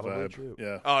Costanza probably vibe. true.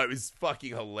 Yeah, Oh, it was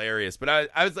fucking hilarious. But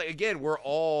I was like, again, we're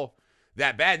all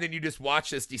that bad. And then you just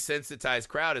watch this desensitized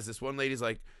crowd as this one lady's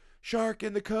like, shark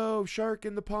in the cove, shark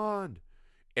in the pond.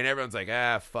 And everyone's like,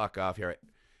 fuck off here.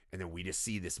 And then we just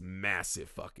see this massive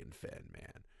fucking fin,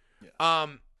 man. Yeah.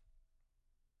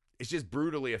 It's just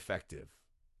brutally effective.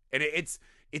 And it's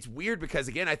weird because,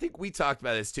 again, I think we talked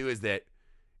about this too, is that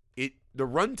the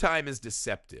runtime is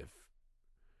deceptive.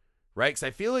 Right? Because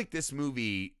I feel like this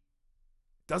movie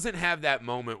doesn't have that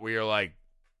moment where you're like,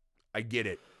 I get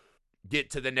it.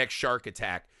 Get to the next shark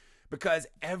attack. Because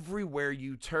everywhere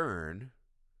you turn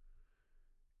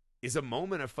is a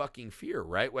moment of fucking fear,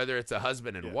 right? Whether it's a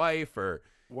husband and wife or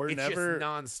it's just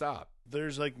nonstop.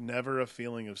 There's like never a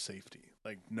feeling of safety.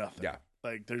 Like nothing. Yeah.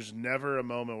 Like there's never a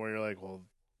moment where you're like, well,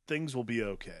 things will be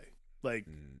okay. Like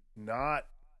not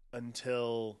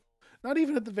until not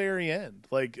even at the very end.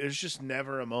 Like there's just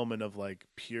never a moment of like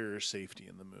pure safety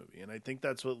in the movie. And I think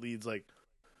that's what leads like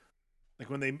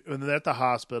when they're at the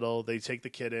hospital, they take the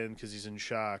kid in because he's in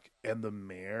shock, and the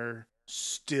mayor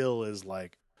still is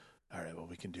like, all right, well,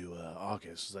 we can do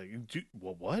August. It's like,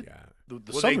 well, what? Yeah.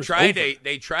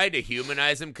 They tried to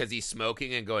humanize him because he's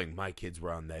smoking and going, my kids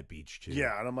were on that beach too.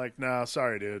 Yeah, and I'm like, no,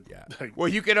 sorry, dude. Yeah. Like, well,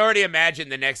 you can already imagine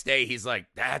the next day he's like,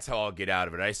 that's how I'll get out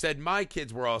of it. I said my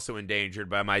kids were also endangered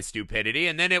by my stupidity,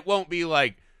 and then it won't be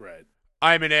like, right,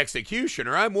 I'm an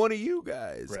executioner. I'm one of you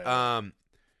guys. Right.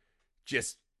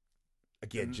 Just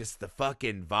again, just the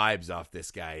fucking vibes off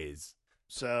this guy is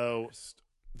so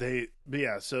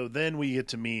so then we get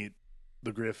to meet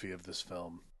the Griffey of this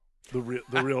film, the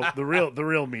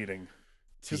real meeting,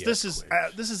 because this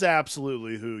is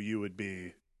absolutely who you would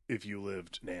be if you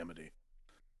lived in Amity.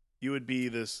 You would be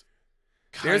this.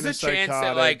 There's a chance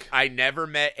that like I never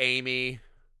met Amy.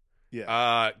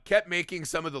 Yeah. Kept making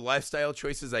some of the lifestyle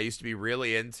choices I used to be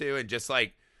really into, and just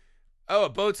like, oh, a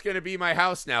boat's gonna be my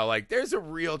house now. Like, there's a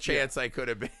real chance I could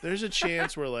have been. There's a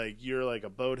chance where like you're like a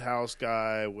boathouse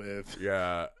guy with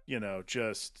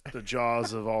just the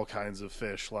jaws of all kinds of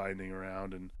fish lining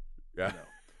around, and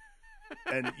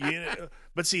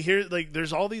but see here, like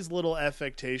there's all these little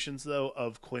affectations though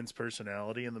of Quint's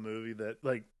personality in the movie that,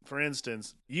 like, for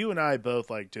instance, you and I both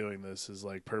like doing this is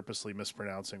like purposely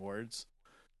mispronouncing words.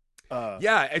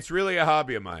 It's really a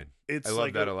hobby of mine. I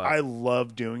love that a lot. I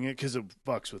love doing it because it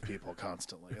fucks with people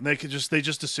constantly, and they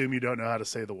just assume you don't know how to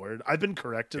say the word. I've been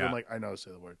corrected. I'm like, I know how to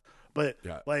say the word, but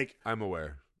like I'm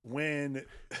aware when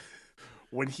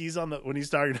he's talking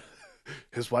to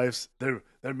his wife's their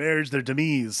marriage, their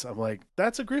demise. I'm like,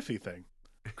 that's a Griffey thing.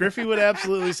 Griffey would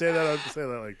absolutely say that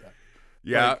like that.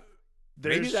 Yeah, like,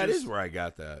 maybe that is where I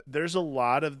got that. There's a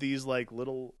lot of these like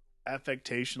little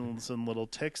affectations and little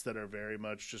tics that are very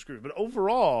much just Griffey. But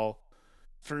overall,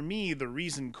 for me, the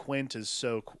reason Quint is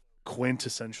so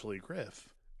quintessentially Griff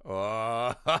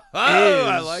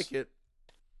I like it,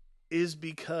 is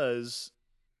because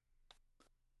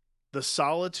the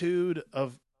solitude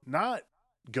of not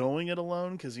going it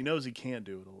alone, because he knows he can't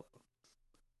do it alone,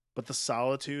 but the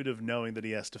solitude of knowing that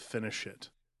he has to finish it.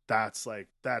 That's like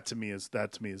that to me is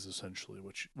essentially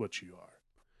what you are.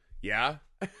 Yeah.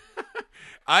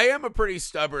 I am a pretty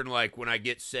stubborn, like, when I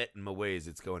get set in my ways,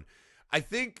 it's going. I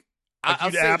think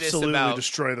I'll say absolutely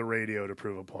destroy the radio to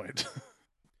prove a point.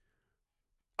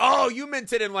 Oh, you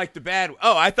meant it in like the bad.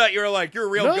 Oh, I thought you were like, you're a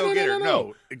real go-getter.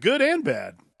 No, good and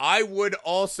bad. I would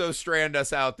also strand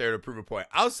us out there to prove a point.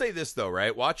 I'll say this though,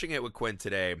 right? Watching it with Quint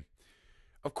today,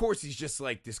 of course he's just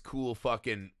like this cool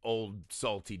fucking old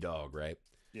salty dog, right?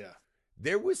 Yeah.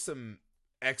 There was some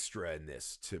extra in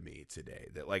this to me today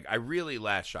that like I really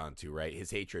latched onto, right?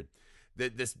 His hatred.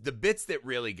 The bits that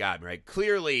really got me, right?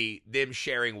 Clearly them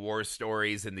sharing war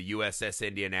stories in the USS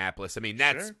Indianapolis. I mean,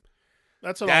 that's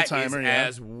an all-timer,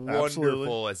 as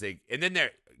wonderful as they, and then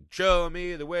they're show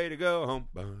me the way to go home.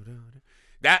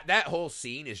 That whole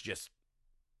scene is just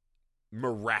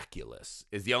miraculous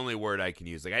is the only word I can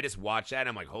use. Like, I just watched that and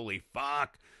I'm like, holy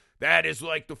fuck, that is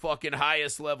like the fucking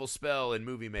highest level spell in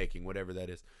movie making, whatever that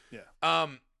is. Yeah.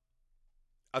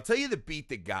 I'll tell you the beat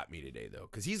that got me today, though,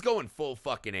 because he's going full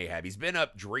fucking Ahab. He's been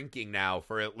up drinking now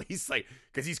for at least, like,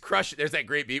 because he's crushing. There's that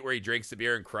great beat where he drinks the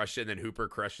beer and crushes it, and then Hooper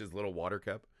crushes his little water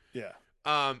cup. Yeah.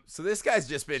 So this guy's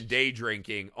just been day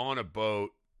drinking on a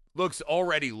boat, looks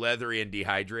already leathery and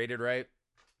dehydrated, right?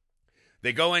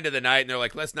 They go into the night, and they're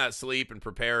like, let's not sleep and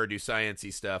prepare or do science-y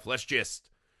stuff. Let's just,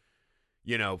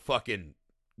 fucking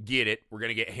get it. We're going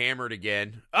to get hammered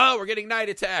again. Oh, we're getting night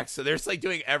attacks. So they're just like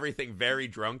doing everything very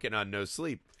drunk and on no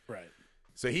sleep. Right.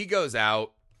 So he goes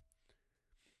out.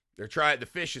 The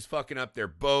fish is fucking up their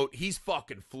boat. He's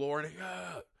fucking flooring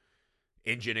it.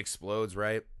 Engine explodes,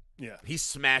 right? Yeah. He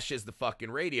smashes the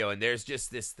fucking radio, and there's just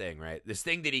this thing, right? This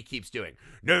thing that he keeps doing.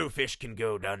 No fish can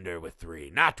go under with 3.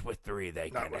 Not with 3,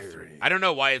 they Not can. with 3. I don't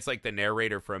know why it's like the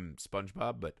narrator from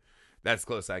SpongeBob, but that's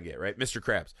close I get, right? Mr.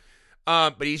 Krabs.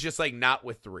 But he's just like, not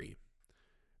with 3.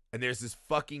 And there's this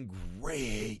fucking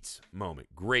great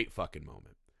fucking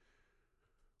moment,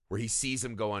 where he sees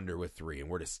him go under with 3, and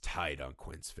we're just tight on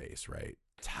Quint's face, right?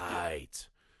 Tight.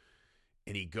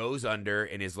 And he goes under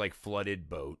in his like flooded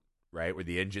boat, right, where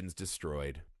the engine's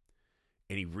destroyed.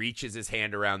 And he reaches his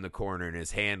hand around the corner, and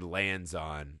his hand lands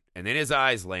on, and then his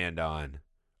eyes land on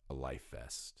a life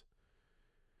vest.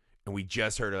 And we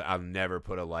just heard, I'll never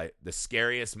put a life. The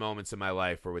scariest moments of my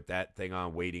life were with that thing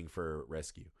on, waiting for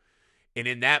rescue. And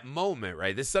in that moment,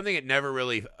 right, this is something that never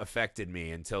really affected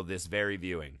me until this very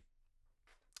viewing.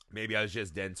 Maybe I was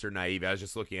just dense or naive. I was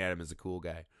just looking at him as a cool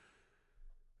guy.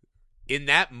 In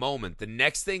that moment, the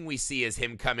next thing we see is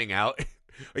him coming out.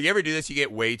 You ever do this? You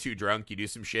get way too drunk. You do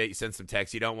some shit. You send some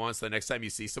texts you don't want. So the next time you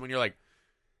see someone, you're like,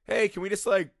 hey, can we just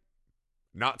like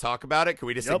not talk about it? Can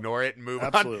we just ignore it and move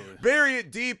on? Bury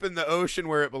it deep in the ocean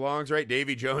where it belongs, right?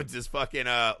 Davy Jones' fucking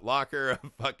locker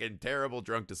of fucking terrible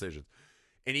drunk decisions.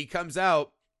 And he comes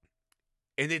out,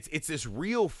 and it's this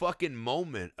real fucking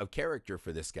moment of character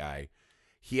for this guy.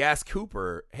 He asks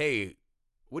Cooper, hey,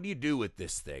 what do you do with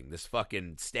this thing, this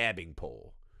fucking stabbing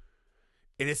pole?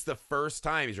 And it's the first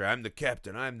time he's right, I'm the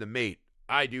captain, I'm the mate,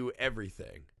 I do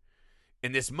everything.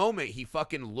 In this moment, he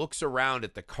fucking looks around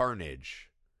at the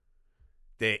carnage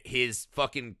that his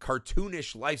fucking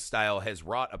cartoonish lifestyle has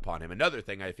wrought upon him. Another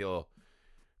thing I feel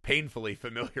painfully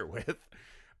familiar with.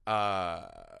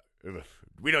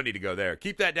 We don't need to go there.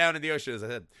 Keep that down in the ocean, as I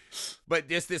said. But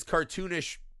this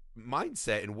cartoonish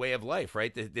mindset and way of life,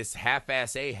 right? This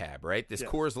half-ass Ahab, right? This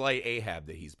Coors Light Ahab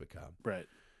that he's become. Right.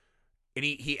 And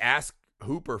he asked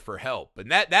Hooper for help.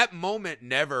 And that moment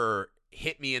never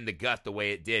hit me in the gut the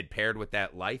way it did, paired with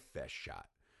that life vest shot.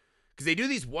 Because they do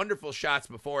these wonderful shots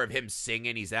before of him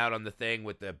singing. He's out on the thing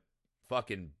with the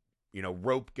fucking,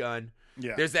 rope gun.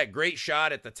 Yeah. There's that great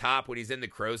shot at the top when he's in the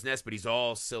crow's nest, but he's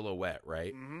all silhouette,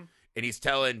 right? Mm-hmm. And he's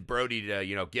telling Brody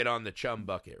to, get on the chum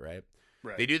bucket, right?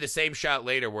 Right. They do the same shot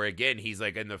later where, again, he's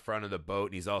like in the front of the boat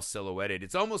and he's all silhouetted.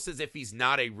 It's almost as if he's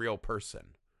not a real person.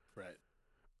 Right.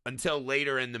 Until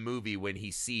later in the movie when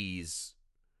he sees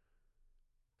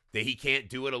that he can't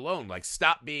do it alone. Like,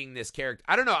 stop being this character.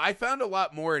 I don't know. I found a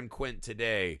lot more in Quint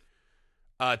today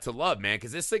to love, man,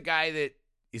 because this is a guy that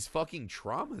is fucking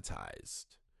traumatized.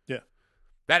 Yeah.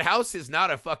 That house is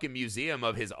not a fucking museum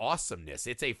of his awesomeness.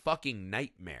 It's a fucking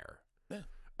nightmare. Yeah.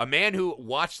 A man who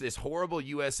watched this horrible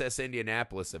USS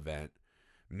Indianapolis event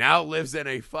now lives in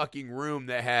a fucking room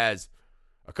that has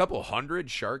a couple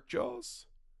hundred shark jaws.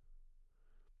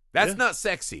 That's not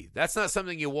sexy. That's not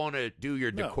something you want to do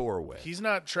your decor with. He's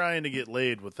not trying to get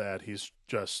laid with that. He's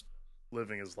just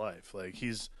living his life. Like,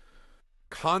 he's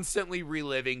constantly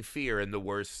reliving fear in the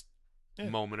worst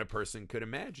moment a person could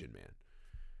imagine, man.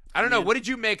 I don't know. What did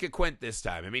you make of Quint this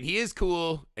time? I mean, he is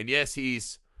cool, and yes,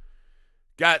 he's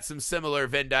got some similar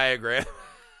Venn diagram.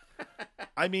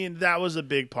 I mean, that was a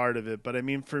big part of it. But, I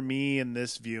mean, for me in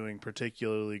this viewing,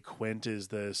 particularly, Quint is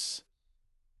this...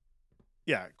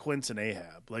 Yeah, Quint's an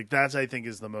Ahab. Like, that's, I think,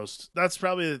 is the most... That's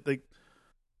probably, like...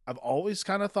 I've always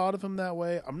kind of thought of him that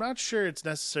way. I'm not sure it's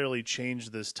necessarily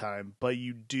changed this time, but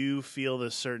you do feel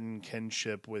this certain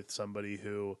kinship with somebody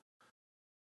who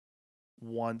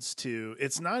wants to...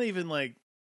 It's not even, like...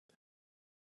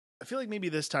 I feel like maybe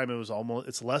this time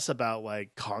it's less about,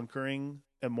 like, conquering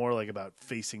and more, like, about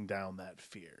facing down that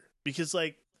fear. Because,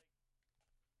 like...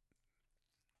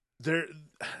 I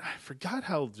forgot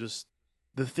how just...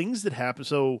 The things that happen.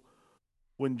 So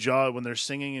when they're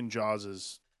singing and Jaws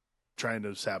is trying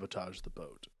to sabotage the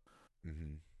boat,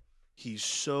 he's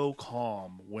so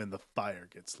calm when the fire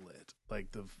gets lit.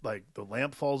 Like the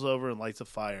lamp falls over and lights a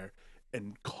fire,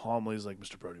 and calmly is like,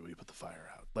 "Mr. Brody, will you put the fire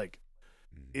out?" Like,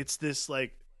 it's this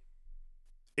like,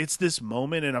 it's this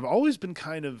moment, and I've always been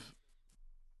kind of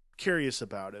curious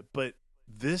about it, but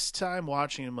this time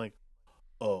watching him, like,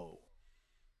 oh,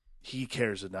 he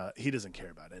cares enough. He doesn't care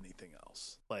about anything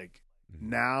else. Like,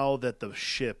 now that the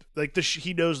ship, like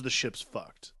he knows the ship's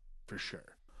fucked for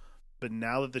sure, but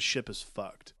now that the ship is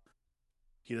fucked,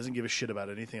 he doesn't give a shit about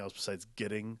anything else besides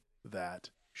getting that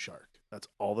shark. That's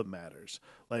all that matters.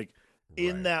 Like,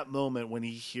 in that moment when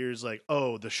he hears, like,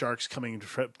 oh, the shark's coming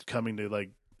to,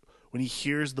 like, when he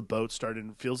hears the boat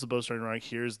starting, feels the boat starting to rock,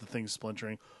 hears the thing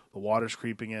splintering, the water's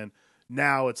creeping in.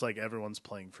 Now it's like everyone's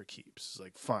playing for keeps. It's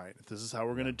like, fine, if this is how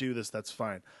we're going to do this, that's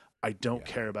fine. I don't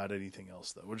care about anything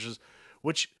else, though,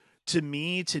 which to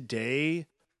me today,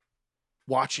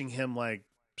 watching him, like,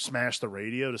 smash the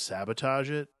radio to sabotage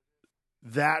it,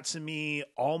 that to me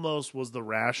almost was the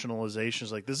rationalization.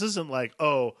 It's like, this isn't like,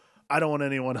 oh, I don't want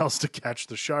anyone else to catch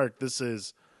the shark.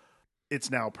 It's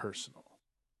now personal.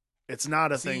 It's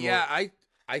not a thing. Yeah,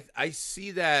 I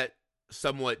see that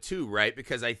somewhat too, right?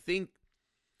 Because I think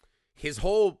his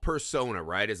whole persona,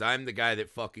 right, is I'm the guy that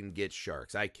fucking gets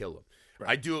sharks. I kill them. Right.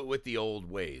 I do it with the old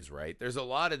ways, right? There's a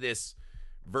lot of this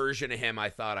version of him I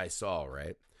thought I saw,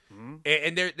 right? Mm-hmm.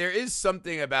 And there is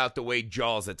something about the way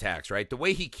Jaws attacks, right? The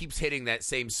way he keeps hitting that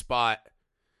same spot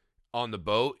on the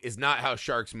boat is not how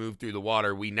sharks move through the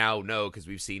water. We now know because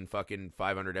we've seen fucking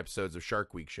 500 episodes of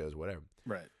Shark Week shows, whatever.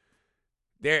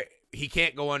 Right. He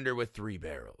can't go under with 3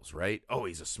 barrels, right? Oh,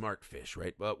 he's a smart fish,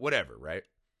 right? But whatever, right?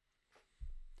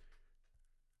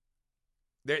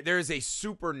 There is a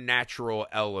supernatural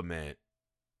element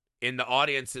in the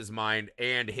audience's mind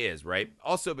and his, right?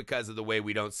 Also because of the way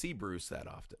we don't see Bruce that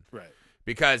often. Right.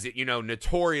 Because,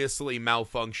 notoriously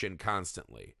malfunction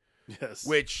constantly. Yes.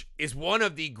 Which is one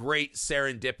of the great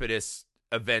serendipitous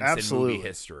events in movie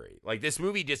history. Like, this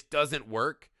movie just doesn't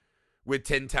work with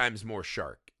 10 times more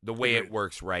shark the way it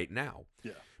works right now.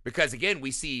 Yeah. Because, again,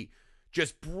 we see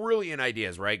just brilliant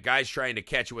ideas, right? Guys trying to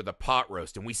catch it with a pot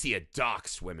roast, and we see a dock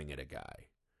swimming at a guy.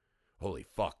 Holy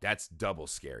fuck, that's double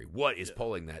scary. What is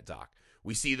pulling that dock?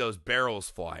 We see those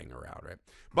barrels flying around, right?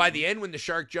 By the end, when the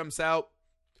shark jumps out,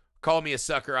 call me a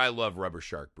sucker. I love Rubber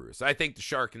Shark Bruce. I think the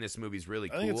shark in this movie is really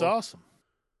cool. I think it's awesome.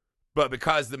 But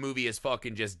because the movie has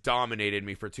fucking just dominated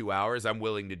me for 2 hours, I'm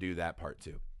willing to do that part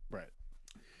too. Right.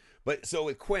 But so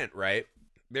with Quint, right,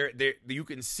 there you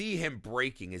can see him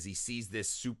breaking as he sees this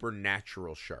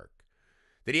supernatural shark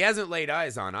that he hasn't laid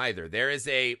eyes on either. There is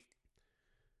a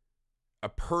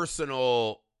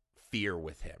personal fear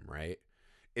with him, right?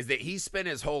 Is that he spent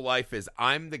his whole life as,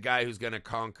 I'm the guy who's going to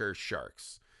conquer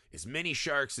sharks. As many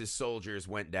sharks as soldiers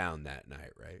went down that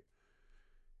night, right?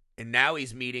 And now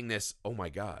he's meeting this, oh my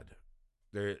God,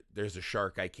 there's a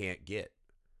shark I can't get.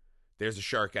 There's a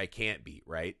shark I can't beat,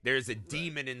 right? There's a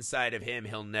demon inside of him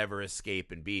he'll never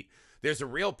escape and beat. There's a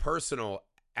real personal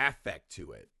affect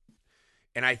to it.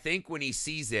 And I think when he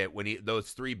sees it, when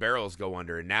those 3 barrels go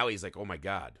under, and now he's like, oh my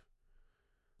God,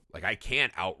 like, I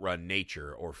can't outrun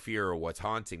nature or fear or what's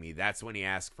haunting me. That's when he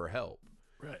asks for help.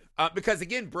 Right. Because,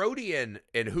 again, Brody and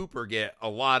Hooper get a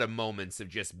lot of moments of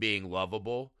just being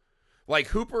lovable. Like,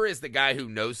 Hooper is the guy who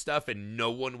knows stuff and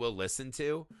no one will listen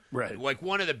to. Right. Like,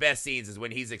 one of the best scenes is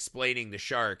when he's explaining the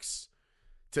sharks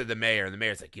to the mayor. And the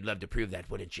mayor's like, you'd love to prove that,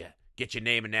 wouldn't you? Get your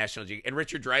name in National Geographic. And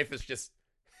Richard Dreyfuss just...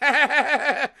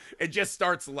 it just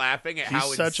starts laughing at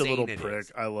how insane it is. He's such a little prick.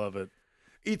 I love it.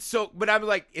 It's so, but I'm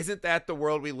like, isn't that the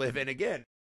world we live in again?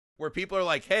 Where people are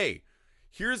like, hey,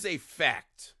 here's a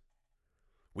fact.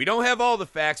 We don't have all the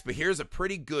facts, but here's a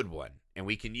pretty good one. And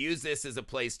we can use this as a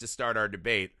place to start our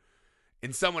debate.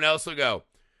 And someone else will go,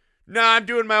 nah, I'm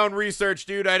doing my own research,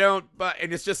 dude. I don't, but,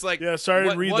 and it's just like, yeah, sorry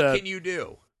to read that. What can you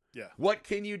do? Yeah. What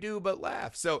can you do but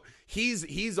laugh? So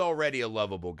he's already a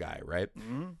lovable guy, right?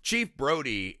 Mm-hmm. Chief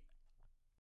Brody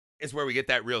is where we get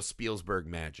that real Spielberg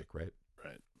magic, right?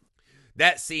 Right.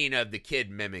 That scene of the kid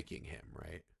mimicking him,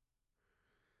 right?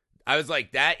 I was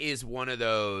like, that is one of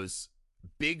those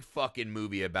big fucking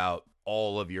movie about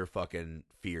all of your fucking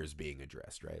fears being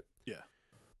addressed, right? Yeah.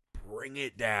 Bring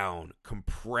it down,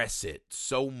 compress it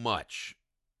so much,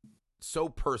 so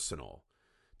personal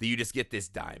that you just get this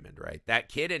diamond, right? That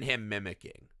kid and him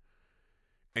mimicking.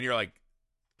 And you're like,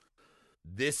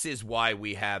 this is why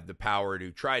we have the power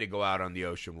to try to go out on the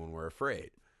ocean when we're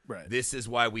afraid. Right. This is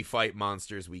why we fight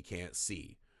monsters we can't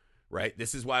see, right?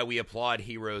 This is why we applaud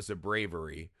heroes of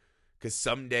bravery, because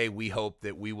someday we hope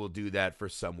that we will do that for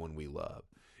someone we love.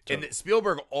 Totally. And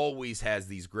Spielberg always has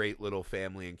these great little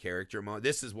family and character moments.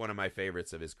 This is one of my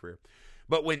favorites of his career.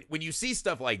 But when you see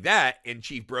stuff like that and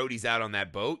Chief Brody's out on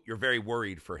that boat, you're very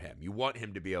worried for him. You want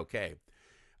him to be okay.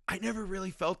 I never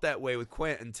really felt that way with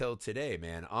Quint until today,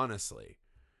 man, honestly.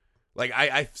 Like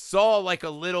I saw like a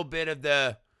little bit of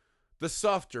the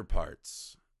softer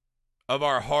parts of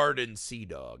our hardened sea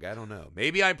dog. I don't know.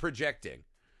 Maybe I'm projecting.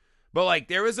 But like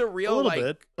there was a real little like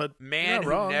bit, but man you're not who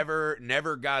wrong.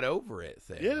 never got over it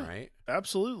thing, Yeah. right?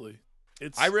 Absolutely.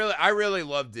 It's I really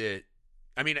loved it.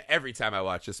 I mean, every time I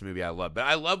watch this movie I love, but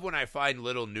I love when I find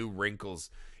little new wrinkles.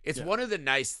 It's Yeah. one of the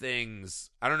nice things.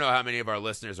 I don't know how many of our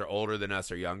listeners are older than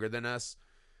us or younger than us,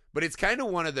 but it's kind of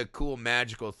one of the cool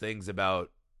magical things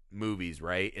about movies,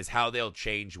 right? Is how they'll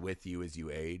change with you as you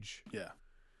age. yeah.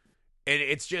 And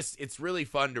it's really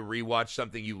fun to rewatch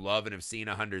something you love and have seen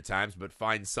 100 times, but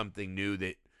find something new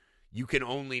that you can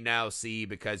only now see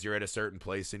because you're at a certain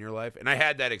place in your life. And I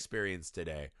had that experience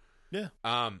today. Yeah.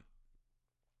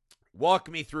 Walk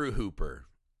me through Hooper.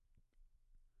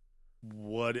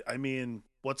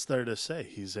 What's there to say?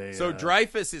 He's a So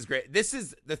Dreyfuss is great. This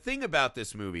is the thing about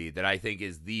this movie that I think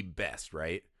is the best,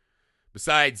 right?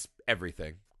 Besides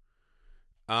everything.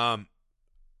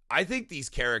 I think these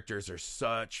characters are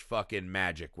such fucking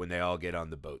magic when they all get on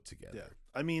the boat together. Yeah.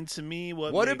 I mean, to me,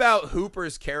 what makes, about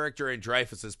Hooper's character and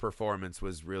Dreyfuss's performance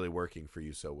was really working for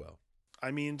you so well?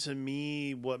 I mean, to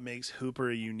me, what makes Hooper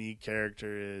a unique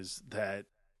character is that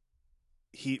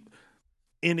he,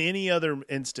 in any other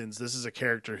instance, this is a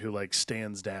character who like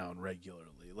stands down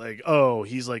regularly. Like, oh,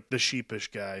 he's like the sheepish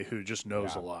guy who just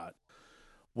knows a lot.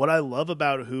 What I love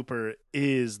about Hooper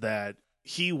is that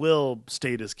he will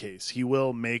state his case. He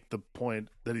will make the point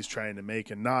that he's trying to make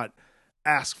and not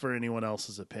ask for anyone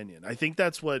else's opinion. I think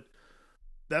that's what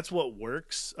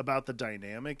works about the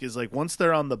dynamic is like once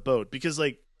they're on the boat, because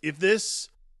like if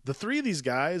the three of these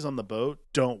guys on the boat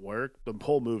don't work, the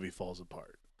whole movie falls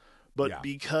apart. But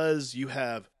because you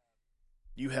have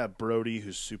Brody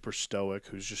who's super stoic,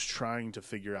 who's just trying to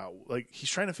figure out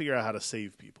how to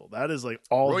save people. That is like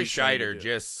all Roy he's trying to Scheider do.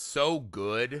 just so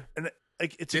good. And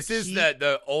like this is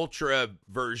the ultra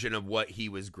version of what he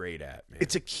was great at, man.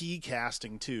 It's a key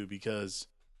casting too, because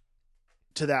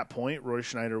to that point, Roy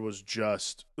Schneider was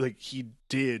just like he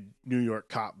did New York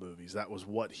cop movies. That was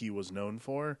what he was known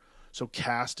for. So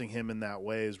casting him in that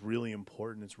way is really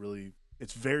important.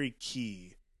 It's very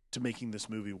key to making this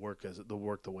movie work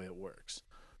the way it works.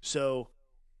 So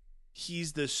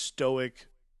he's this stoic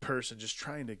person just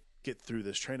trying to get through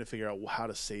this, trying to figure out how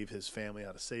to save his family,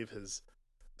 how to save his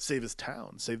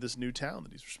town, save this new town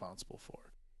that he's responsible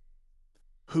for.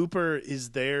 Hooper is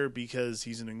there because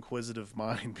he's an inquisitive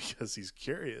mind, because he's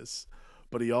curious,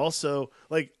 but he also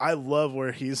like I love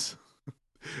when he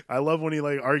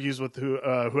like argues with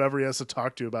whoever he has to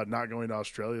talk to about not going to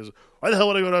Australia. Why the hell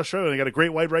would I go to Australia? They got a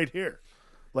great white right here.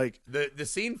 Like the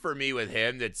scene for me with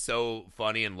him that's so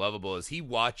funny and lovable is he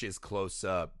watches close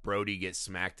up Brody get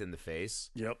smacked in the face.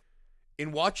 Yep.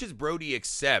 And watches Brody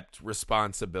accept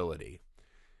responsibility.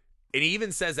 And he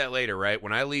even says that later, right?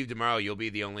 When I leave tomorrow, you'll be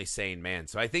the only sane man.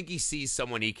 So I think he sees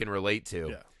someone he can relate to.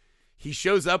 Yeah. He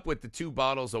shows up with the 2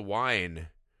 bottles of wine,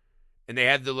 and they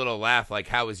have the little laugh like,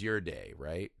 how was your day,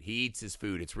 right? He eats his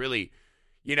food. It's really,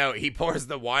 he pours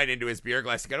the wine into his beer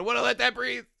glass. You gotta want to let that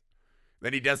breathe.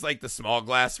 Then he does like the small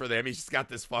glass for them. He's just got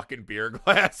this fucking beer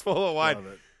glass full of wine. Love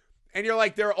it. And you're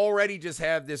like, they're already just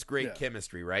have this great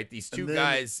chemistry, right? These two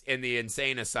guys in the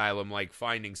insane asylum, like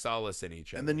finding solace in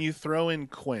each other. And then you throw in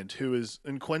Quint,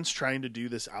 and Quint's trying to do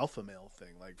this alpha male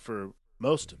thing, like for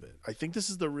most of it. I think this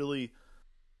is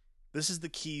the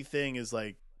key thing is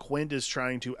like Quint is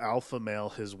trying to alpha male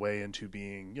his way into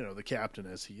being, the captain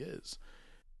as he is.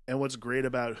 And what's great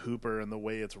about Hooper and the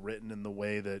way it's written and the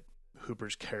way that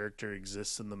Hooper's character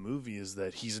exists in the movie is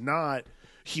that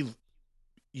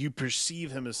you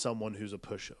perceive him as someone who's a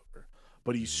pushover,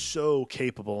 but he's so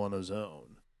capable on his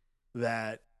own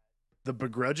that the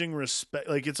begrudging respect,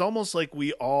 like it's almost like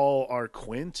we all are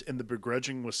Quint, and the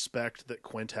begrudging respect that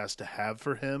Quint has to have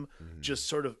for him just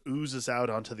sort of oozes out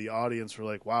onto the audience. We're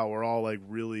like, wow, we're all like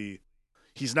really,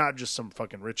 he's not just some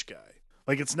fucking rich guy.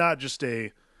 Like it's not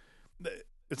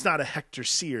a Hector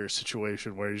Sear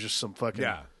situation where he's just some fucking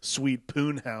sweet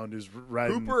poonhound who's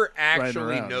riding. Hooper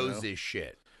actually around, knows his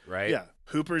shit, right? Yeah.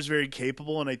 Hooper's very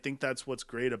capable, and I think that's what's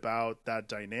great about that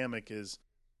dynamic is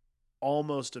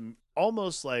almost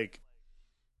like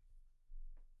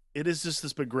it is just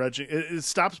this begrudging. It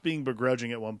stops being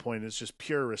begrudging at one point. It's just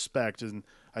pure respect, and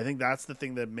I think that's the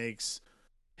thing that makes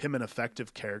him an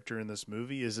effective character in this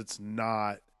movie is it's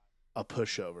not a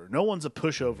pushover. No one's a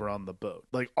pushover on the boat.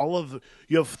 Like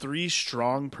you have 3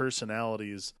 strong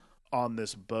personalities on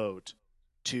this boat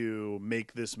to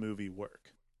make this movie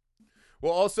work.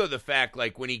 Well, also the fact,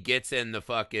 like, when he gets in the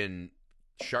fucking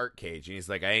shark cage and he's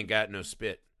like, I ain't got no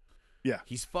spit. Yeah.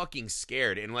 He's fucking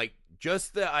scared. And, like,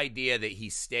 just the idea that he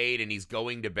stayed and he's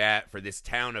going to bat for this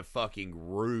town of fucking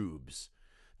rubes,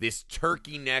 this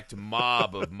turkey-necked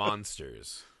mob of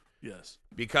monsters. Yes.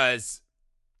 Because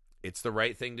it's the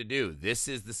right thing to do. This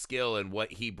is the skill and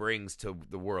what he brings to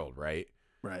the world, right?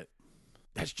 Right.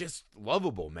 That's just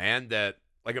lovable, man. That,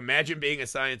 like, imagine being a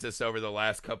scientist over the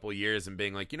last couple years and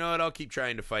being like, you know what, I'll keep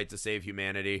trying to fight to save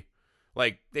humanity.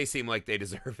 Like, they seem like they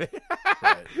deserve it.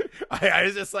 Right. I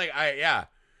was just like, I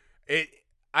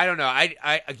don't know.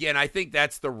 I think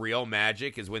that's the real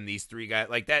magic is when these three guys,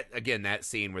 like that, again, that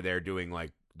scene where they're doing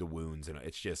like the wounds and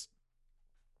it's just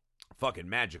fucking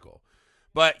magical.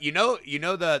 But you know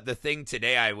the thing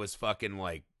today I was fucking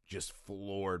like just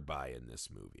floored by in this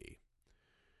movie.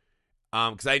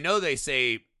 Because I know they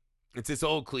say it's this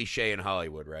old cliche in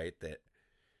Hollywood, right? That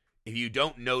if you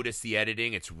don't notice the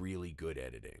editing, it's really good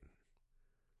editing.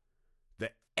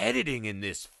 The editing in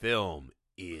this film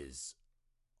is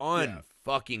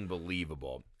unfucking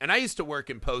believable. And I used to work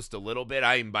in post a little bit.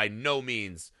 I am by no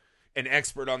means an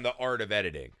expert on the art of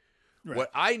editing. Right.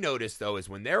 What I noticed, though, is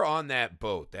when they're on that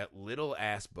boat, that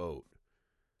little-ass boat,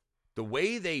 the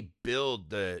way they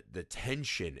build the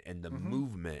tension and the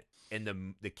movement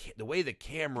and the way the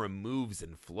camera moves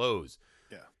and flows,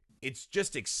 it's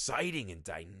just exciting and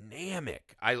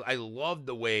dynamic. I love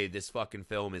the way this fucking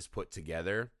film is put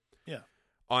together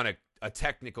on a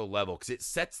technical level because it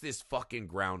sets this fucking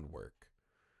groundwork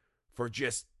for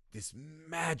just this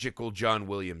magical John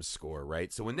Williams score,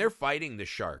 right? So when they're fighting the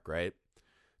shark, right?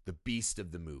 The beast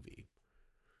of the movie.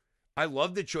 I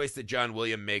love the choice that John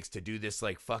Williams makes to do this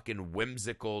like fucking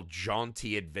whimsical,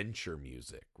 jaunty adventure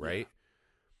music, right?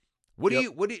 Yeah.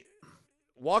 What do you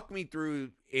walk me through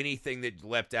anything that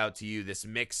leapt out to you, this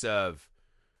mix of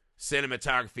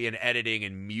cinematography and editing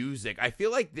and music. I feel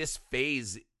like this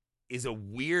phase is a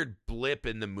weird blip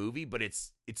in the movie, but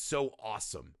it's so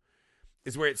awesome.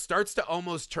 Is where it starts to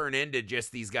almost turn into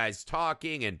just these guys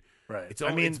talking and right.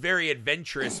 It's very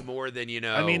adventurous more than,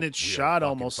 it's shot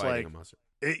almost like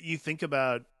you think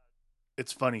about.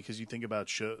 It's funny because you think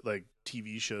about like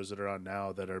TV shows that are on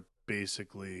now that are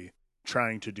basically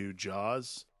trying to do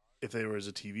Jaws. If there was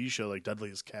a TV show like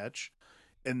Deadliest Catch,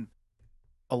 and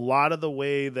a lot of the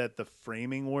way that the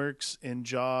framing works in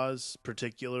Jaws,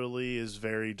 particularly, is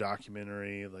very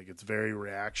documentary. Like it's very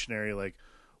reactionary. Like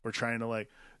we're trying to like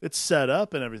it's set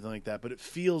up and everything like that, but it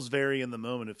feels very in the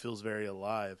moment. It feels very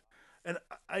alive. And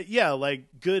like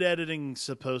good editing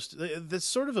supposed to. That's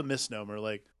sort of a misnomer.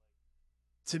 Like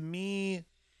to me,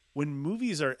 when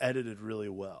movies are edited really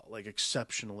well, like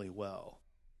exceptionally well,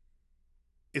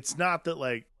 it's not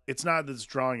that it's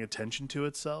drawing attention to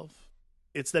itself.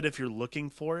 It's that if you're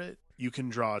looking for it, you can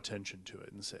draw attention to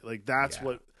it and say like that's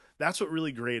what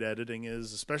really great editing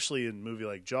is, especially in a movie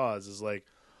like Jaws. Is like,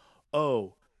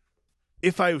 oh,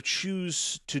 if I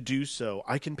choose to do so,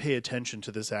 I can pay attention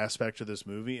to this aspect of this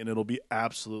movie, and it'll be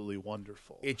absolutely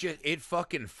wonderful. It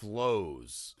fucking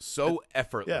flows so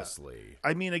effortlessly. Yeah.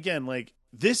 I mean, again, like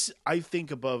this, I think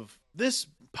above this,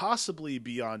 possibly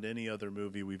beyond any other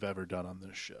movie we've ever done on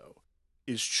this show,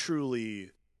 is truly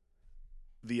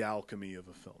the alchemy of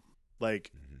a film.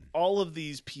 Like all of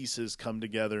these pieces come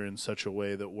together in such a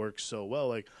way that works so well.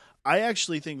 Like I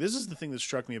actually think this is the thing that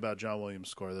struck me about John Williams'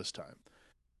 score this time.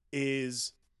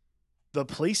 Is the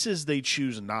places they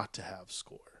choose not to have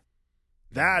score.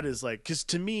 That is like, because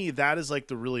to me, that is like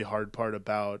the really hard part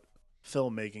about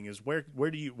filmmaking is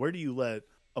where do you let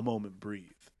a moment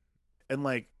breathe? And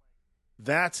like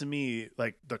that to me,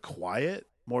 like the quiet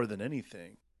more than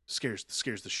anything scares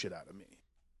the shit out of me,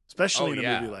 especially in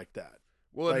a movie like that.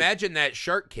 Well, like, imagine that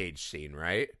shark cage scene,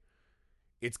 right?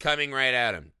 It's coming right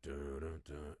at him.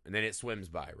 And then it swims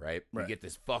by, right? You get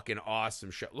this fucking awesome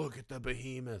shot. Look at the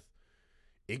behemoth.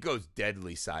 It goes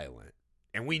deadly silent.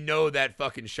 And we know that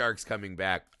fucking shark's coming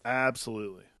back.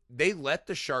 Absolutely. They let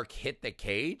the shark hit the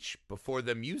cage before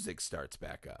the music starts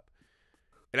back up.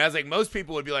 And I was like, most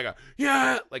people would be like,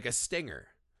 like a stinger.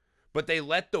 But they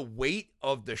let the weight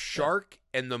of the shark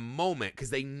and the moment,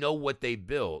 because they know what they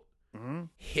built,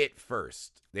 hit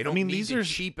first. They don't need to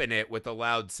cheapen it with a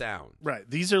loud sound. Right.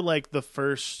 These are like the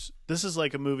first. This is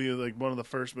like a movie, like one of the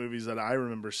first movies that I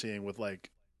remember seeing with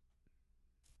like,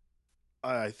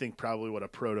 I think probably what a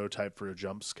prototype for a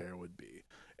jump scare would be.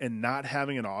 And not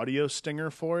having an audio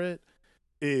stinger for it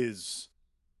it's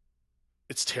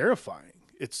terrifying.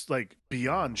 It's like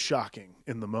beyond shocking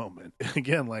in the moment.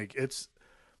 Again, like it's.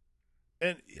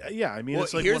 And yeah, I mean, well,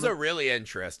 it's like here's a really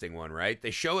interesting one, right?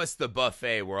 They show us the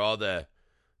buffet where all the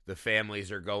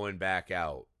families are going back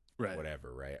out, right?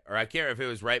 Whatever, right? Or I can't remember if it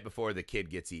was right before the kid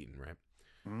gets eaten, right?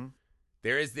 Mm-hmm.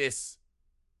 There is this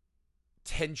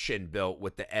tension built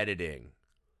with the editing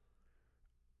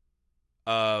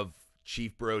of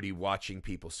Chief Brody watching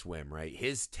people swim, right?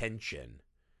 His tension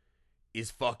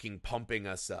is fucking pumping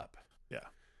us up. Yeah.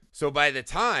 So by the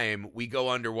time we go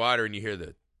underwater and you hear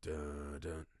the dun,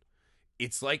 dun,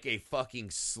 it's like a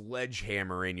fucking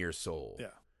sledgehammer in your soul. Yeah.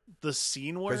 The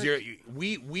scene work. Because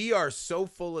we are so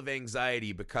full of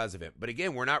anxiety because of it. But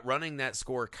again, we're not running that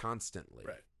score constantly.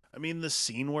 Right. I mean, the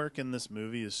scene work in this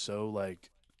movie is so like,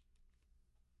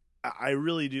 I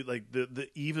really do like the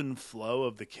even flow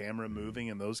of the camera moving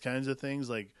and those kinds of things.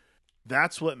 Like,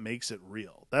 that's what makes it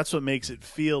real. That's what makes it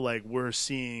feel like we're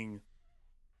seeing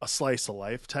a slice of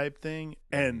life type thing.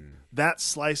 And that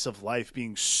slice of life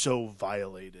being so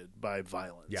violated by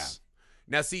violence. Yeah.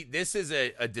 Now, see, this is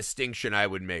a distinction I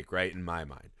would make, right, in my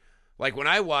mind. Like, when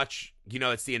I watch,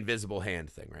 it's the invisible hand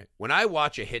thing, right? When I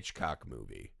watch a Hitchcock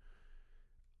movie,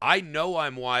 I know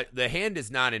the hand is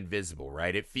not invisible,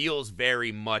 right? It feels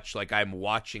very much like I'm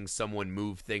watching someone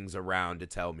move things around to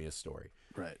tell me a story.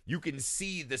 Right. You can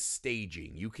see the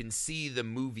staging. You can see the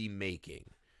movie making.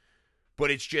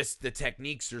 But it's just the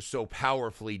techniques are so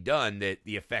powerfully done that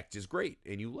the effect is great,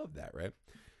 and you love that, right?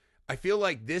 I feel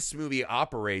like this movie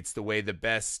operates the way the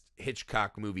best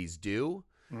Hitchcock movies do.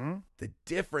 Mm-hmm. The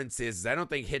difference is I don't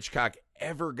think Hitchcock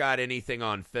ever got anything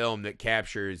on film that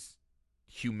captures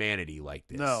humanity like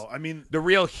this. No, I mean, the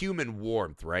real human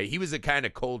warmth, right? He was a kind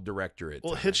of cold director at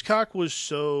times. Hitchcock was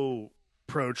so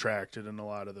protracted in a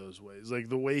lot of those ways. Like,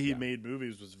 the way he made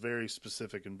movies was very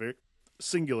specific and very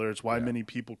singular. It's why many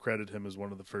people credit him as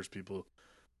one of the first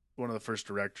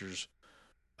directors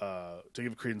to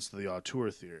give credence to the auteur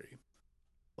theory.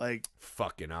 Like,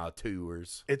 fucking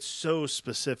auteurs. It's so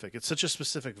specific. It's such a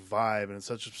specific vibe, and it's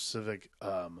such a specific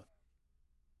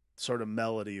sort of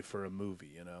melody for a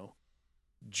movie,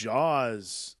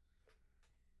 Jaws,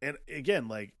 and again,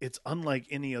 like, it's unlike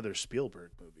any other Spielberg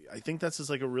movie. I think that's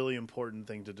just like a really important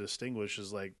thing to distinguish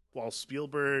is, like, while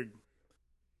Spielberg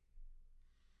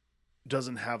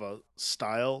doesn't have a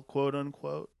style, quote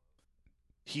unquote,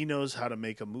 he knows how to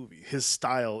make a movie. His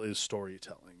style is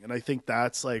storytelling. And I think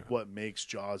that's like what makes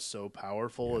Jaws so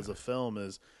powerful as a film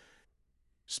is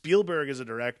Spielberg as a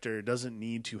director doesn't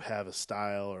need to have a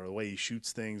style or the way he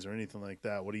shoots things or anything like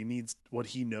that. What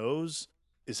he knows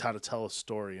is how to tell a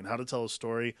story, and how to tell a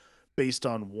story based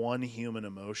on one human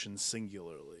emotion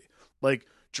singularly. Like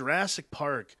Jurassic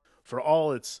Park, for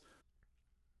all its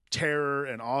terror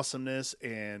and awesomeness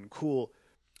and cool,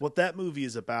 what that movie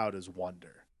is about is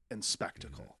wonder and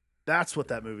spectacle. That's what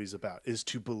that movie's about, is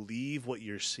to believe what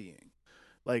you're seeing.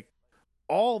 Like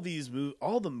all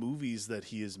the movies that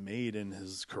he has made in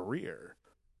his career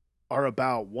are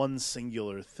about one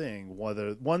singular thing,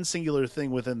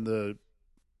 within the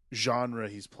genre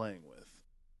he's playing with.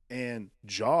 And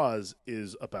Jaws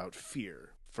is about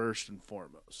fear first and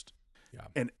foremost. Yeah.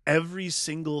 And every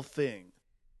single thing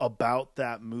about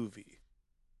that movie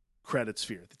credits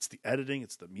fear. It's the editing,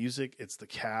 it's the music, it's the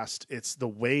cast, it's the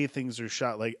way things are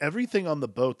shot. Like everything on the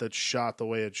boat that's shot the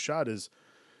way it's shot it's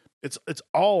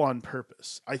all on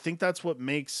purpose. I think that's what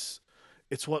makes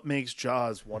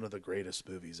Jaws one of the greatest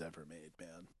movies ever made,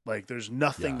 man. Like there's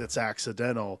nothing that's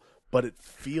accidental, but it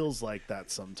feels like that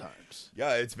sometimes.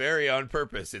 Yeah, it's very on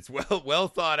purpose. It's well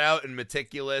thought out and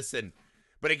meticulous,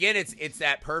 but again, it's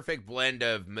that perfect blend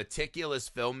of meticulous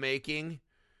filmmaking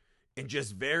and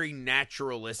just very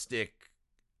naturalistic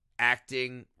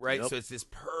acting, right? Yep. So it's this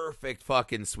perfect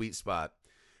fucking sweet spot.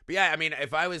 But yeah, I mean,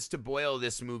 if I was to boil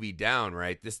this movie down,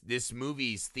 right, this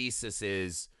movie's thesis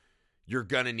is you're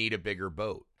gonna need a bigger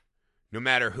boat. No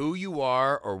matter who you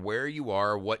are or where you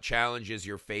are, or what challenges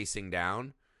you're facing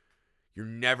down, you're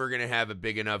never gonna have a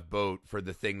big enough boat for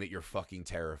the thing that you're fucking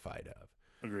terrified of.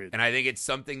 Agreed. And I think it's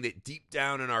something that deep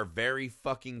down in our very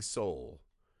fucking soul,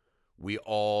 we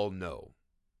all know.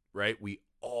 Right? We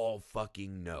all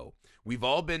fucking know. We've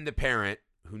all been the parent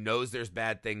who knows there's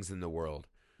bad things in the world,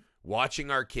 watching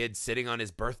our kid sitting on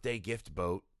his birthday gift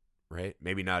boat, right?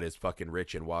 Maybe not as fucking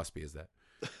rich and waspy as that,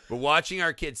 but watching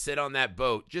our kid sit on that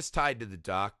boat just tied to the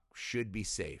dock should be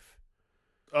safe.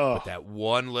 Oh. But that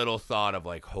one little thought of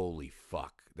like, holy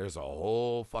fuck, there's a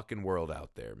whole fucking world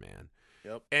out there, man.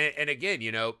 Yep. And again,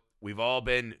 we've all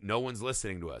been, no one's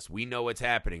listening to us. We know what's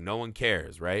happening. No one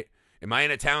cares, right? Am I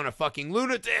in a town of fucking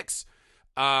lunatics?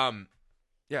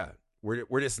 Yeah,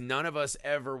 we're just, none of us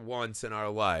ever once in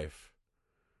our life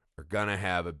are gonna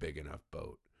have a big enough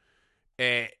boat.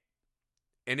 And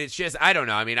it's just, I don't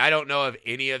know. I mean, I don't know if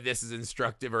any of this is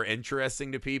instructive or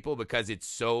interesting to people because it's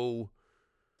so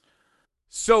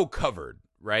covered,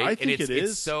 right? I think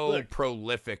it's so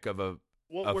prolific of a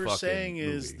What we're saying movie.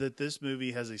 is that this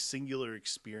movie has a singular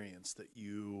experience that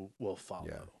you will follow.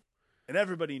 Yeah. And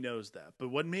everybody knows that. But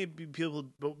what maybe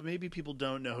people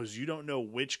don't know is you don't know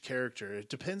which character. It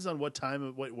depends on what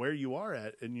time, where you are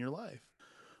at in your life.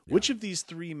 Yeah. Which of these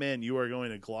three men you are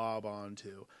going to glob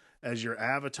onto as your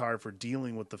avatar for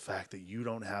dealing with the fact that you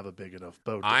don't have a big enough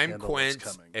boat to I'm handle Quint,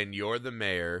 what's coming. and you're the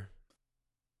mayor.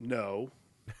 No.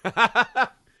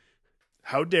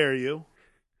 How dare you?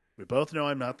 We both know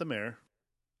I'm not the mayor.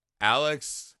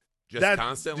 Alex just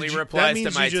constantly replies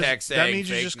to my text saying that means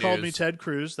you fake just news. called me Ted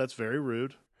Cruz. That's very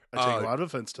rude. I take a lot of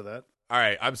offense to that. All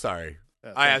right, I'm sorry.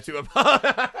 Yeah, I have to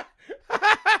apologize.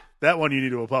 That one you need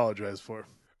to apologize for.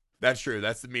 That's true.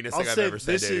 That's the meanest thing I've ever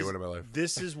said to anyone in my life.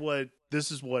 This is what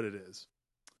it is.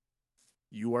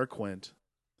 You are Quint,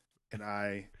 and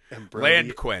I am Brody.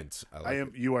 Land Quint.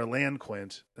 You are Land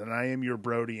Quint, and I am your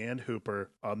Brody and Hooper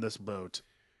on this boat,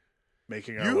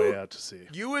 making our way out to sea.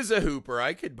 You as a Hooper,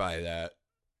 I could buy that.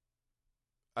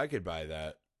 Hey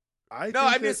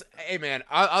man,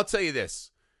 I'll tell you this.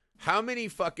 How many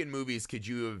fucking movies could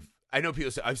you have? I know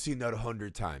people say, I've seen that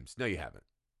 100 times. No, you haven't.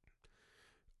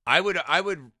 I would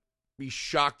be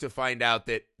shocked to find out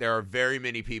that there are very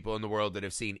many people in the world that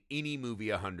have seen any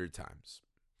movie 100 times.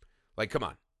 Like, come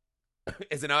on.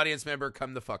 As an audience member,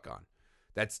 come the fuck on.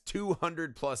 That's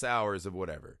 200 plus hours of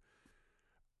whatever.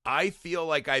 I feel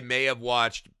like I may have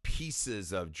watched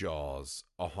pieces of Jaws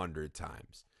 100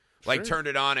 times. Sure. Like, turned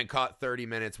it on and caught 30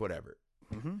 minutes, whatever.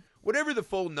 Mm-hmm. Whatever the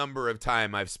full number of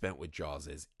time I've spent with Jaws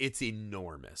is, it's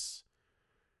enormous.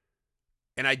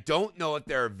 And I don't know if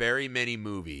there are very many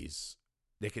movies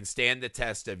that can stand the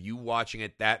test of you watching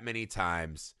it that many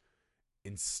times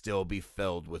and still be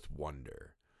filled with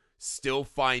wonder. Still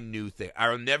find new things.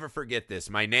 I'll never forget this.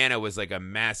 My Nana was like a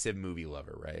massive movie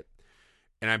lover, right?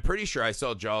 And I'm pretty sure I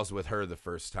saw Jaws with her the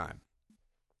first time.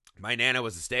 My Nana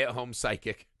was a stay-at-home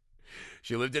psychic.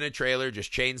 She lived in a trailer,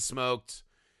 just chain smoked,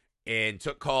 and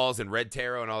took calls and read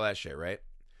tarot and all that shit, right?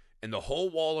 And the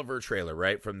whole wall of her trailer,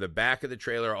 right, from the back of the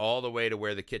trailer all the way to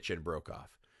where the kitchen broke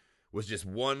off, was just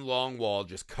one long wall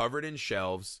just covered in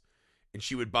shelves. And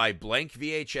she would buy blank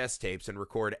VHS tapes and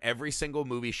record every single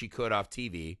movie she could off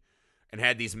TV, and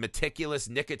had these meticulous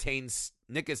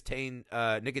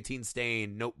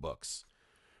nicotine-stained notebooks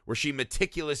where she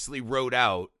meticulously wrote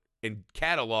out and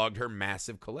cataloged her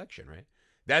massive collection, right?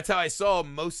 That's how I saw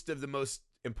most of the most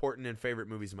important and favorite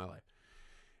movies in my life.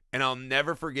 And I'll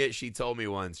never forget, she told me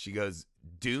once, she goes,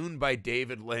 Dune by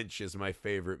David Lynch is my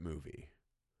favorite movie.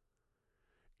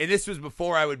 And this was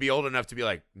before I would be old enough to be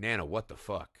like, Nana, what the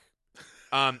fuck?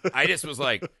 I just was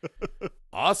like,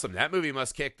 awesome. That movie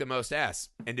must kick the most ass.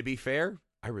 And to be fair,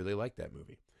 I really liked that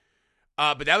movie.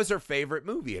 But that was her favorite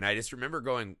movie. And I just remember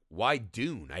going, why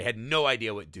Dune? I had no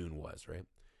idea what Dune was, right?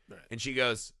 And she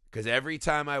goes, because every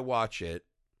time I watch it,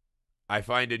 I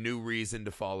find a new reason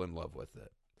to fall in love with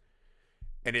it.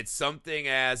 And it's something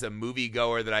as a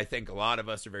moviegoer that I think a lot of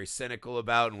us are very cynical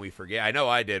about and we forget. I know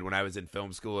I did when I was in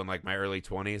film school in like my early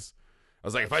 20s. I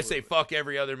was like, Absolutely. If I say fuck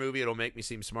every other movie, it'll make me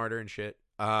seem smarter and shit.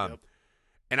 And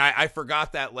I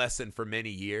forgot that lesson for many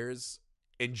years.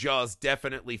 And Jaws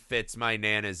definitely fits my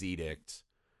Nana's edict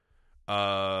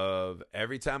of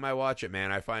every time I watch it,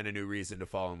 man, I find a new reason to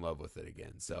fall in love with it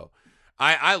again. So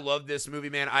I love this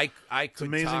movie, man. I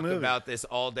could talk about this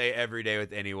all day, every day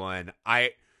with anyone.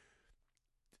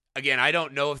 Again, I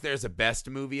don't know if there's a best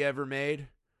movie ever made.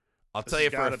 I'll tell you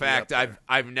for a fact,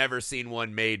 I've never seen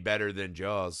one made better than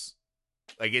Jaws.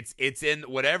 Like it's in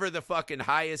whatever the fucking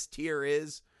highest tier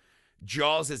is.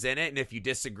 Jaws is in it, and if you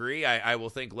disagree, I will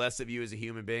think less of you as a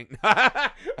human being.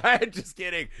 I'm just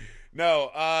kidding.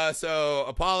 No, so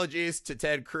apologies to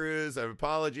Ted Cruz.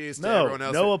 Apologies to everyone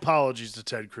else. No apologies to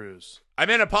Ted Cruz. I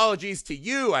meant apologies to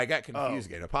you. I got confused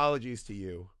again. Apologies to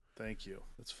you. Thank you.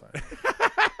 That's fine.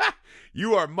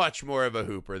 You are much more of a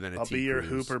Hooper than a I'll T. be your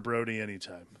Cruz. Hooper Brody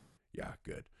anytime. Yeah,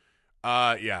 good.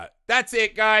 Yeah, that's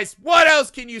it, guys. What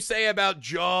else can you say about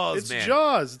Jaws, man? It's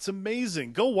Jaws. It's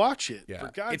amazing. Go watch it. Yeah.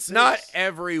 For God's it's sakes. not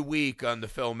every week on the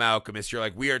Film Alchemist. You're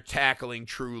like, we are tackling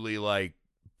truly like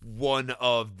one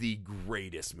of the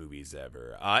greatest movies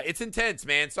ever. It's intense,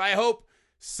 man. So I hope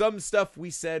some stuff we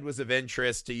said was of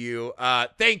interest to you.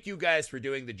 Thank you guys for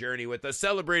doing the journey with us,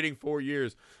 celebrating 4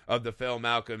 years of the Film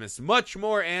Alchemist. Much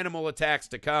more Animal Attacks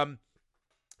to come.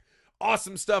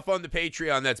 Awesome stuff on the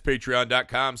Patreon. That's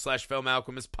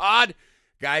patreon.com/filmalchemistpod.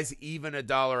 Guys, even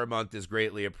 $1 a month is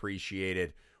greatly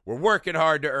appreciated. We're working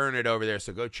hard to earn it over there,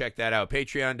 so go check that out.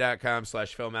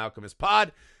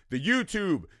 Patreon.com/filmalchemistpod. The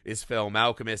YouTube is Film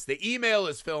Alchemist. The email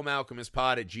is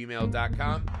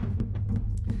filmalchemistpod@gmail.com.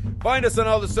 Find us on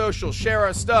all the socials. Share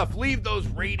our stuff. Leave those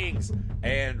ratings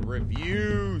and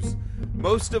reviews.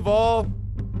 Most of all,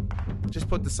 just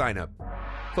put the sign up.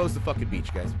 Close the fucking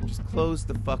beach, guys. Just close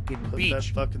the fucking Put that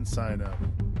beach. fucking sign up.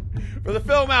 For the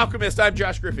Film Alchemist, I'm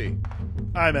Josh Griffey.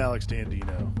 I'm Alex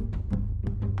Dandino.